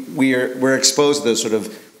exposed to those sort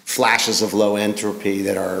of flashes of low entropy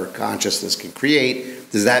that our consciousness can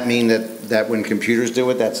create. Does that mean that when computers do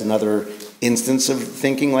it, that's another instance of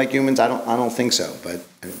thinking like humans? I don't think so, but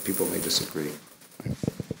people may disagree.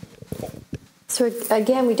 So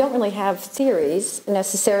again, we don't really have theories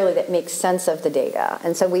necessarily that make sense of the data.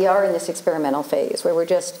 And so we are in this experimental phase where we're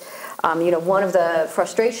just, one of the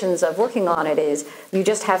frustrations of working on it is you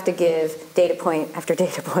just have to give data point after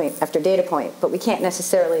data point after data point, but we can't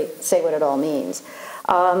necessarily say what it all means.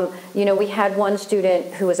 We had one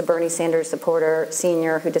student who was a Bernie Sanders supporter,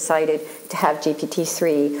 senior, who decided to have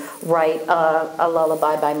GPT-3 write a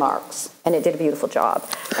lullaby by Marx, and it did a beautiful job.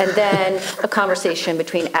 And then a conversation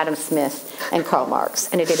between Adam Smith and Karl Marx,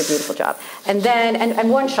 and it did a beautiful job. And then, and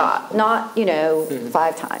one shot, not,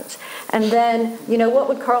 5 times. And then, what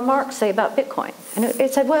would Karl Marx say about Bitcoin? And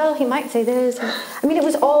it said, well, he might say this. I mean, it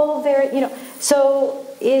was all very, so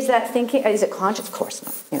is that thinking, is it conscious? Of course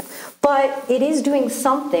not, But it is doing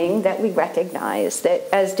something that we recognize that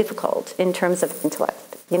as difficult in terms of intellect,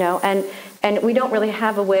 and we don't really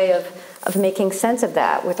have a way of making sense of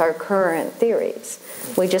that with our current theories.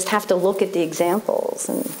 We just have to look at the examples.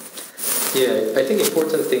 Yeah, I think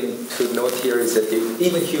important thing to note here is that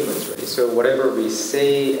even humans, right? So whatever we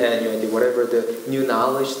say and whatever the new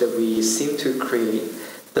knowledge that we seem to create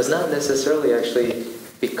does not necessarily actually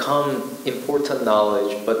become important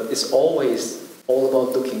knowledge, but it's always all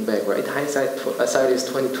about looking back, right? Hindsight is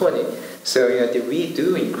 20/20. So we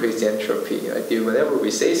do increase the entropy. Whenever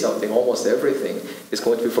we say something, almost everything is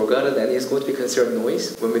going to be forgotten and is going to be considered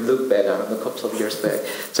noise when we look back on a couple of years back.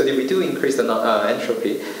 So we do increase the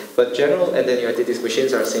entropy, but and then these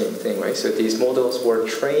machines are the same thing, right? So these models were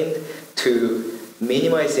trained to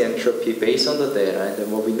minimize the entropy based on the data, and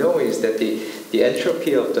then what we know is that the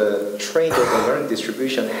entropy of the trained or the learned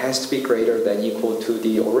distribution has to be greater than equal to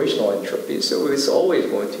the original entropy. So it's always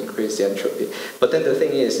going to increase the entropy. But then the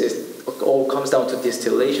thing is it all comes down to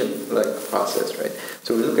distillation process, right?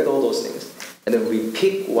 So we look at all those things, and then we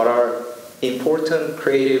pick what are important,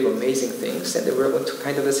 creative, amazing things, and then we're going to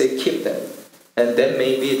kind of keep them. And then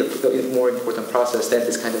maybe the more important process than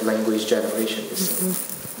this kind of language generation is.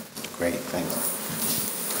 Mm-hmm. Great, thanks.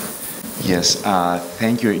 Yes,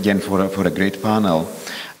 thank you again for a great panel.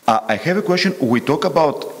 I have a question. We talk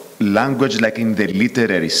about language like in the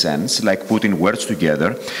literary sense, like putting words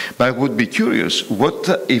together, but I would be curious, what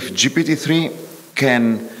if GPT-3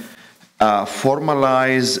 can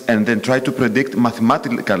formalize and then try to predict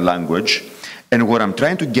mathematical language? And what I'm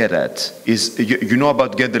trying to get at is, you know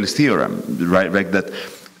about Gödel's theorem, right? Like that,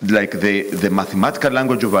 like the mathematical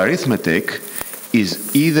language of arithmetic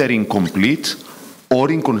is either incomplete or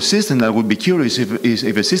inconsistent. I would be curious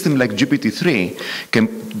if a system like GPT-3 can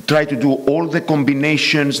try to do all the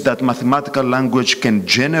combinations that mathematical language can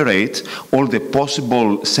generate, all the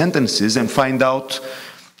possible sentences, and find out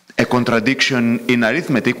a contradiction in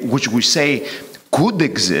arithmetic, which we say could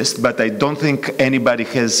exist, but I don't think anybody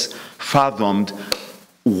has fathomed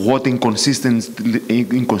what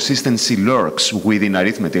inconsistency lurks within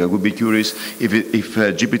arithmetic. I would be curious if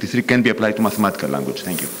GPT-3 can be applied to mathematical language.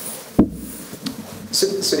 Thank you. So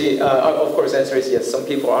of course, the answer is yes. Some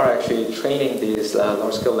people are actually training these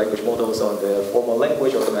large-scale language models on the formal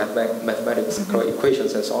language or the mathematics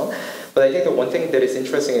equations and so on. But I think the one thing that is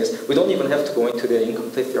interesting is we don't even have to go into the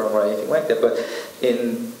incomplete theorem or anything like that. But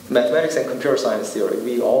in mathematics and computer science theory,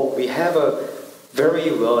 we have a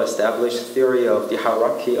very well-established theory of the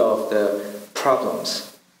hierarchy of the problems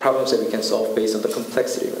that we can solve based on the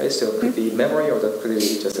complexity, right? So it could be memory or that could be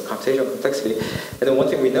just a computational complexity. And then one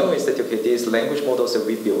thing we know is that, these language models that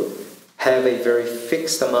we build have a very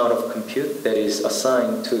fixed amount of compute that is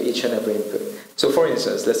assigned to each and every input. So for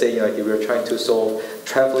instance, let's say we're trying to solve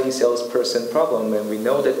traveling salesperson problem, and we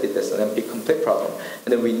know that that's an empty complete problem.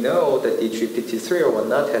 And then we know that the GPT-3 or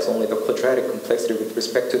whatnot has only the quadratic complexity with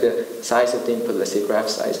respect to the size of the input, let's say graph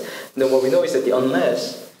size. And then what we know is that the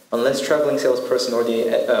unless traveling salesperson or the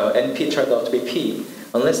NP turned out to be P,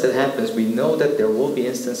 unless that happens, we know that there will be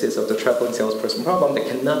instances of the traveling salesperson problem that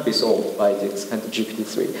cannot be solved by this kind of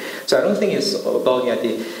GPT-3. So I don't think it's about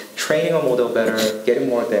the training a model better, getting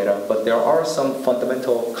more data, but there are some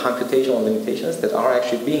fundamental computational limitations that are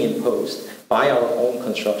actually being imposed by our own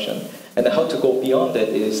construction. And how to go beyond that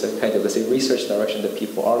is a kind of, let's say, research direction that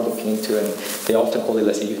people are looking into, and they often call it,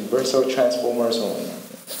 let's say, universal transformers or whatnot.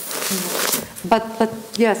 But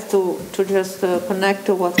yes, to just connect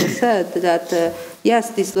to what you said, that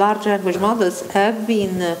yes, these large language models have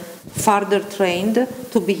been further trained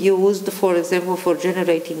to be used, for example, for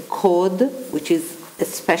generating code, which is a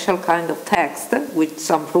special kind of text with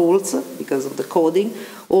some rules because of the coding,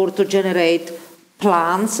 or to generate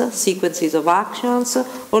plans, sequences of actions,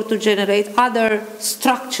 or to generate other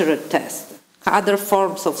structured tests, other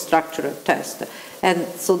forms of structured tests. And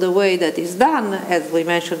so the way that is done, as we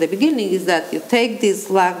mentioned at the beginning, is that you take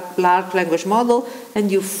this large language model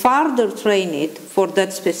and you further train it for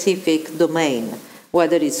that specific domain,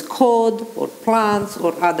 whether it's code or plans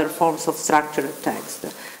or other forms of structured text.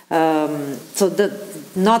 So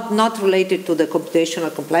not related to the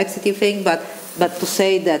computational complexity thing, but to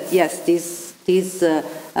say that yes, these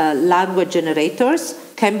language generators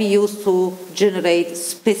can be used to generate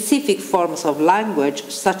specific forms of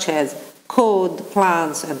language, such as code,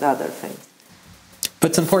 plans, and other things.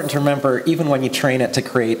 But it's important to remember, even when you train it to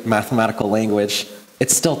create mathematical language,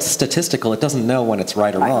 it's still statistical. It doesn't know when it's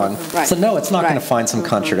right or wrong. Right. So no, it's not going to find some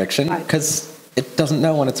contradiction, because it doesn't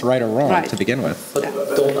know when it's right or wrong to begin with. But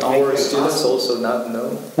don't our students also not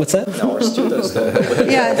know? What's that? Our students don't know.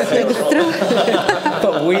 Yeah, it's true.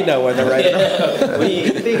 But we know when they're right or wrong.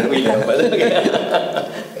 We think we know, but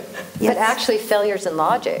But actually, failures in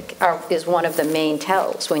logic is one of the main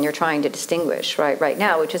tells when you're trying to distinguish right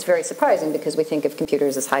now, which is very surprising because we think of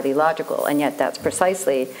computers as highly logical, and yet that's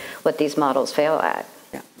precisely what these models fail at.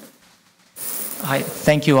 Hi,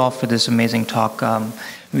 thank you all for this amazing talk.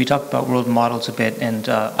 We talked about world models a bit, and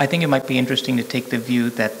I think it might be interesting to take the view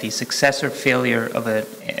that the success or failure of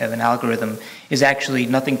an algorithm is actually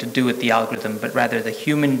nothing to do with the algorithm, but rather the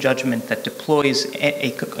human judgment that deploys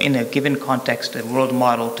in a given context a world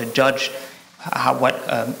model to judge what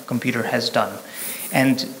a computer has done.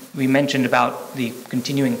 And we mentioned about the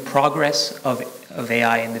continuing progress of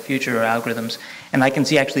AI in the future, or algorithms, and I can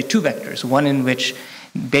see actually two vectors. One in which,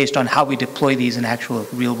 based on how we deploy these in actual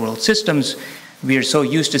real-world systems, we are so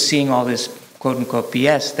used to seeing all this quote-unquote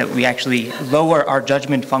BS that we actually lower our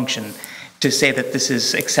judgment function to say that this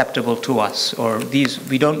is acceptable to us, or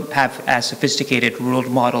we don't have as sophisticated world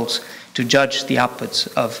models to judge the outputs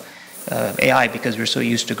of AI because we're so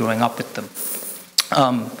used to growing up with them.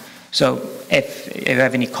 So if you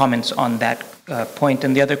have any comments on that point.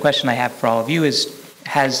 And the other question I have for all of you is,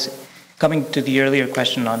 coming to the earlier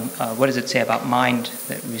question on what does it say about mind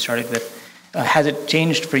that we started with, has it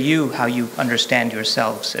changed for you how you understand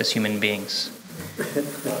yourselves as human beings?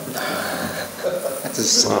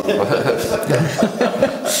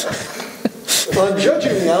 On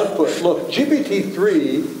judging the output, look,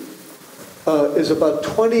 GPT-3 is about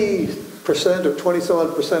 20% or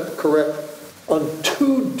 20-some% correct on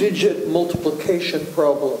 2-digit multiplication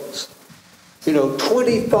problems.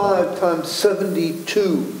 25 times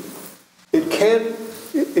 72.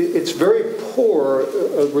 It's very poor.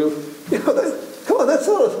 Come on, that's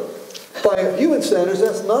not by human standards,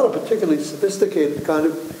 that's not a particularly sophisticated kind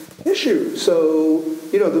of issue. So,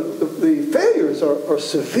 the failures are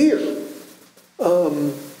severe.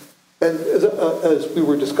 And as we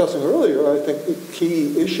were discussing earlier, I think the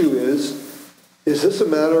key issue is this a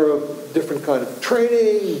matter of different kind of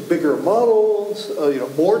training, bigger models,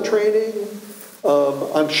 more training?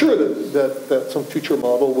 I'm sure that some future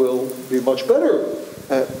model will be much better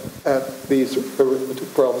at these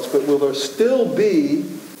arithmetic problems, but will there still be,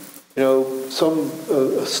 some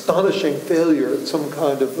astonishing failure at some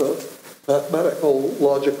kind of mathematical,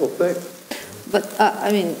 logical thing? But,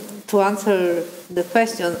 to answer the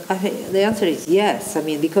question, I think the answer is yes.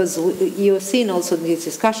 Because you've seen also in this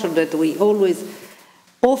discussion that we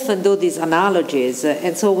often do these analogies.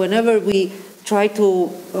 And so whenever we try to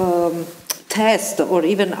test or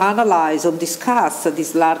even analyze or discuss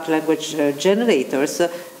these large language generators,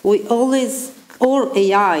 we always, or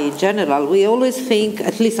AI in general, we always think,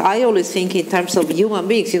 at least I always think in terms of human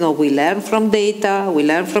beings. We learn from data, we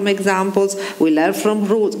learn from examples, we learn from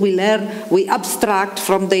rules, we abstract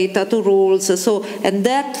from data to rules. So, and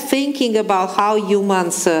that thinking about how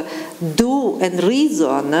humans do and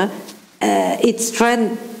reason, it's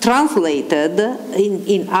translated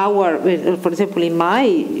in our, for example, in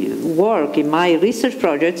my work, in my research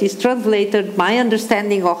project, is translated, my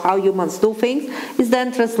understanding of how humans do things is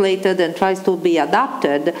then translated and tries to be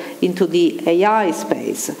adapted into the AI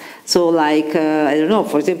space. So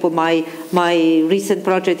for example, my recent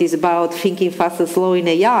project is about thinking fast and slow in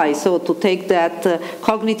AI. So to take that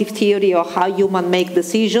cognitive theory of how humans make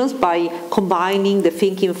decisions by combining the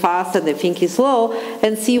thinking fast and the thinking slow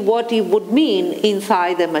and see what it would mean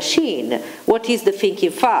inside a machine. What is the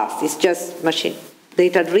thinking fast? It's just machine.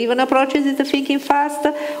 data-driven approaches is the thinking fast,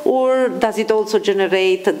 or does it also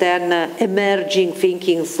generate then emerging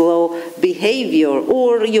thinking slow behavior,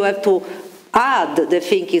 or you have to add the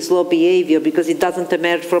thinking slow behavior because it doesn't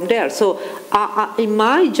emerge from there? So in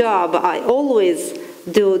my job, I always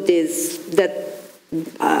do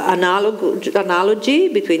analogy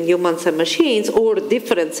between humans and machines, or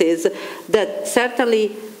differences that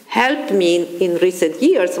certainly helped me in recent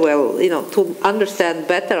years, to understand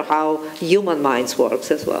better how human minds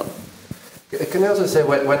works as well. Can I also say,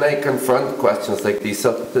 when I confront questions like these,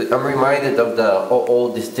 I'm reminded of the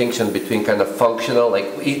old distinction between kind of functional, like,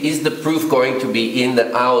 is the proof going to be in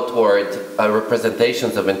the outward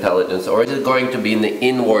representations of intelligence, or is it going to be in the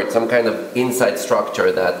inward, some kind of inside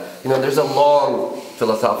structure that, there's a long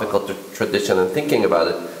philosophical tradition in thinking about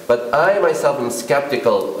it. But I myself am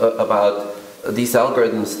skeptical about these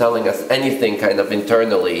algorithms telling us anything kind of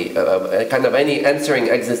internally, kind of any answering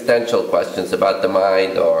existential questions about the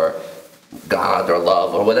mind or God or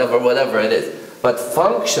love or whatever it is. But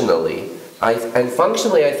functionally, I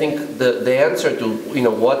think the answer to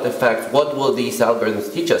what will these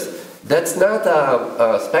algorithms teach us, that's not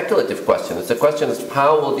a speculative question. It's a question of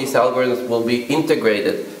how will these algorithms will be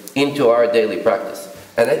integrated into our daily practice.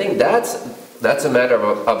 And I think that's a matter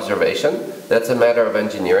of observation. That's a matter of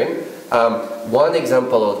engineering. One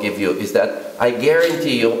example I'll give you is that I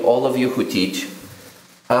guarantee you, all of you who teach,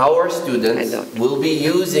 our students will be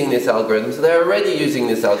using these algorithms. They're already using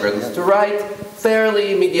these algorithms to write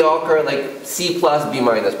fairly mediocre, like C+, B-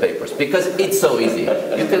 papers, because it's so easy.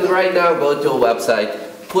 You can right now go to a website,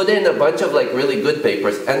 put in a bunch of like really good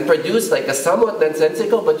papers, and produce like a somewhat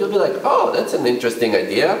nonsensical, but you'll be like, oh, that's an interesting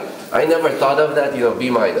idea. I never thought of that, B-.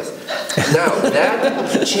 Now,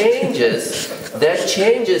 that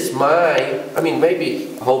changes my,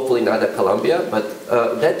 maybe, hopefully not at Columbia, but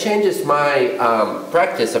that changes my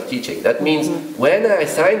practice of teaching. That means when I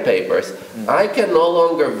assign papers, I can no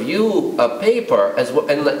longer view a paper as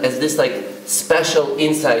this like special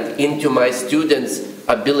insight into my students'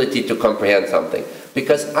 ability to comprehend something.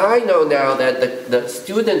 Because I know now that the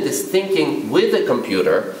student is thinking with the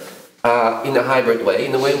computer in a hybrid way,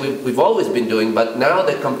 in the way we've always been doing, but now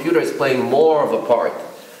the computer is playing more of a part.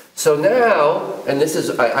 So now, and this is,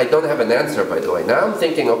 I don't have an answer, by the way, now I'm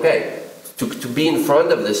thinking, okay, to be in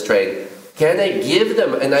front of this train, can I give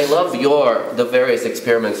them, and I love the various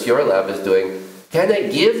experiments your lab is doing, can I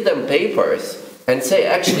give them papers and say,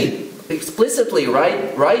 actually, explicitly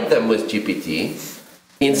write them with GPT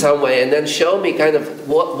in some way, and then show me kind of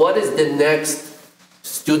what is the next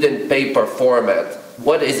student paper format?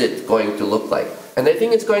 What is it going to look like? And I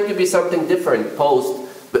think it's going to be something different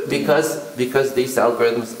because these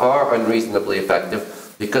algorithms are unreasonably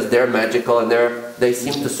effective, because they're magical and they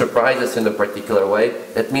seem to surprise us in a particular way.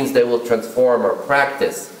 That means they will transform our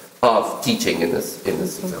practice of teaching in this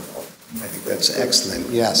example. I think that's excellent,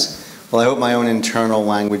 yes. Well, I hope my own internal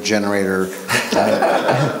language generator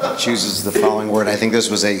chooses the following word. I think this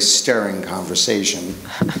was a stirring conversation,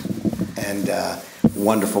 and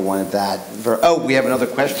wonderful one at that. We have another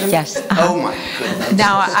question? Yes. Oh my goodness.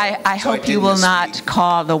 Now, I hope you will not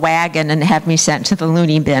call the wagon and have me sent to the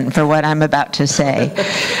loony bin for what I'm about to say.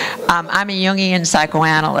 I'm a Jungian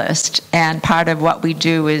psychoanalyst, and part of what we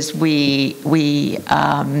do is we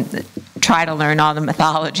try to learn all the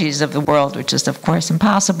mythologies of the world, which is, of course,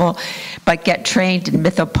 impossible, but get trained in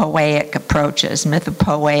mythopoeic approaches,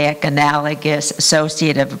 mythopoeic, analogous,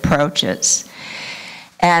 associative approaches.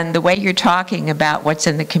 And the way you're talking about what's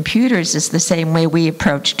in the computers is the same way we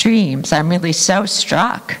approach dreams. I'm really so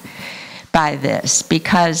struck by this,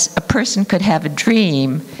 because a person could have a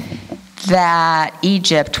dream that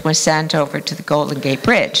Egypt was sent over to the Golden Gate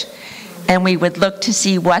Bridge. And we would look to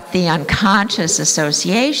see what the unconscious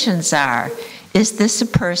associations are. Is this a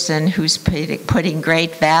person who's putting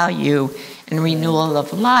great value in renewal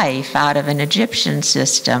of life out of an Egyptian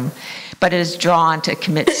system, but is drawn to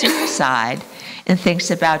commit suicide and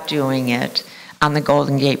thinks about doing it on the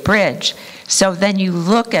Golden Gate Bridge? So then you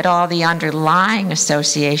look at all the underlying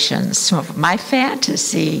associations. So my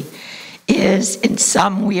fantasy is, in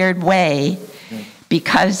some weird way,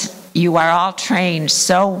 because you are all trained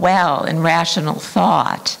so well in rational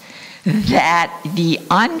thought, that the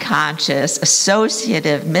unconscious,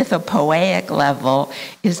 associative, mythopoeic level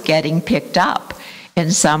is getting picked up in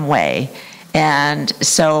some way. And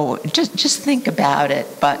so just think about it,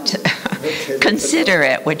 but consider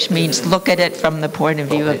it, which means look at it from the point of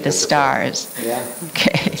view of the stars. Yeah.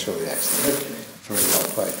 Okay. That's really excellent. Very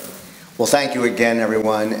well put. Well, thank you again,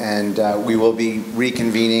 everyone, and we will be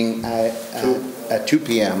reconvening at 2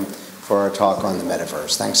 p.m. for our talk on the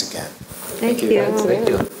metaverse. Thanks again. Thank you. Thank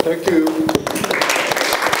you. Thank you.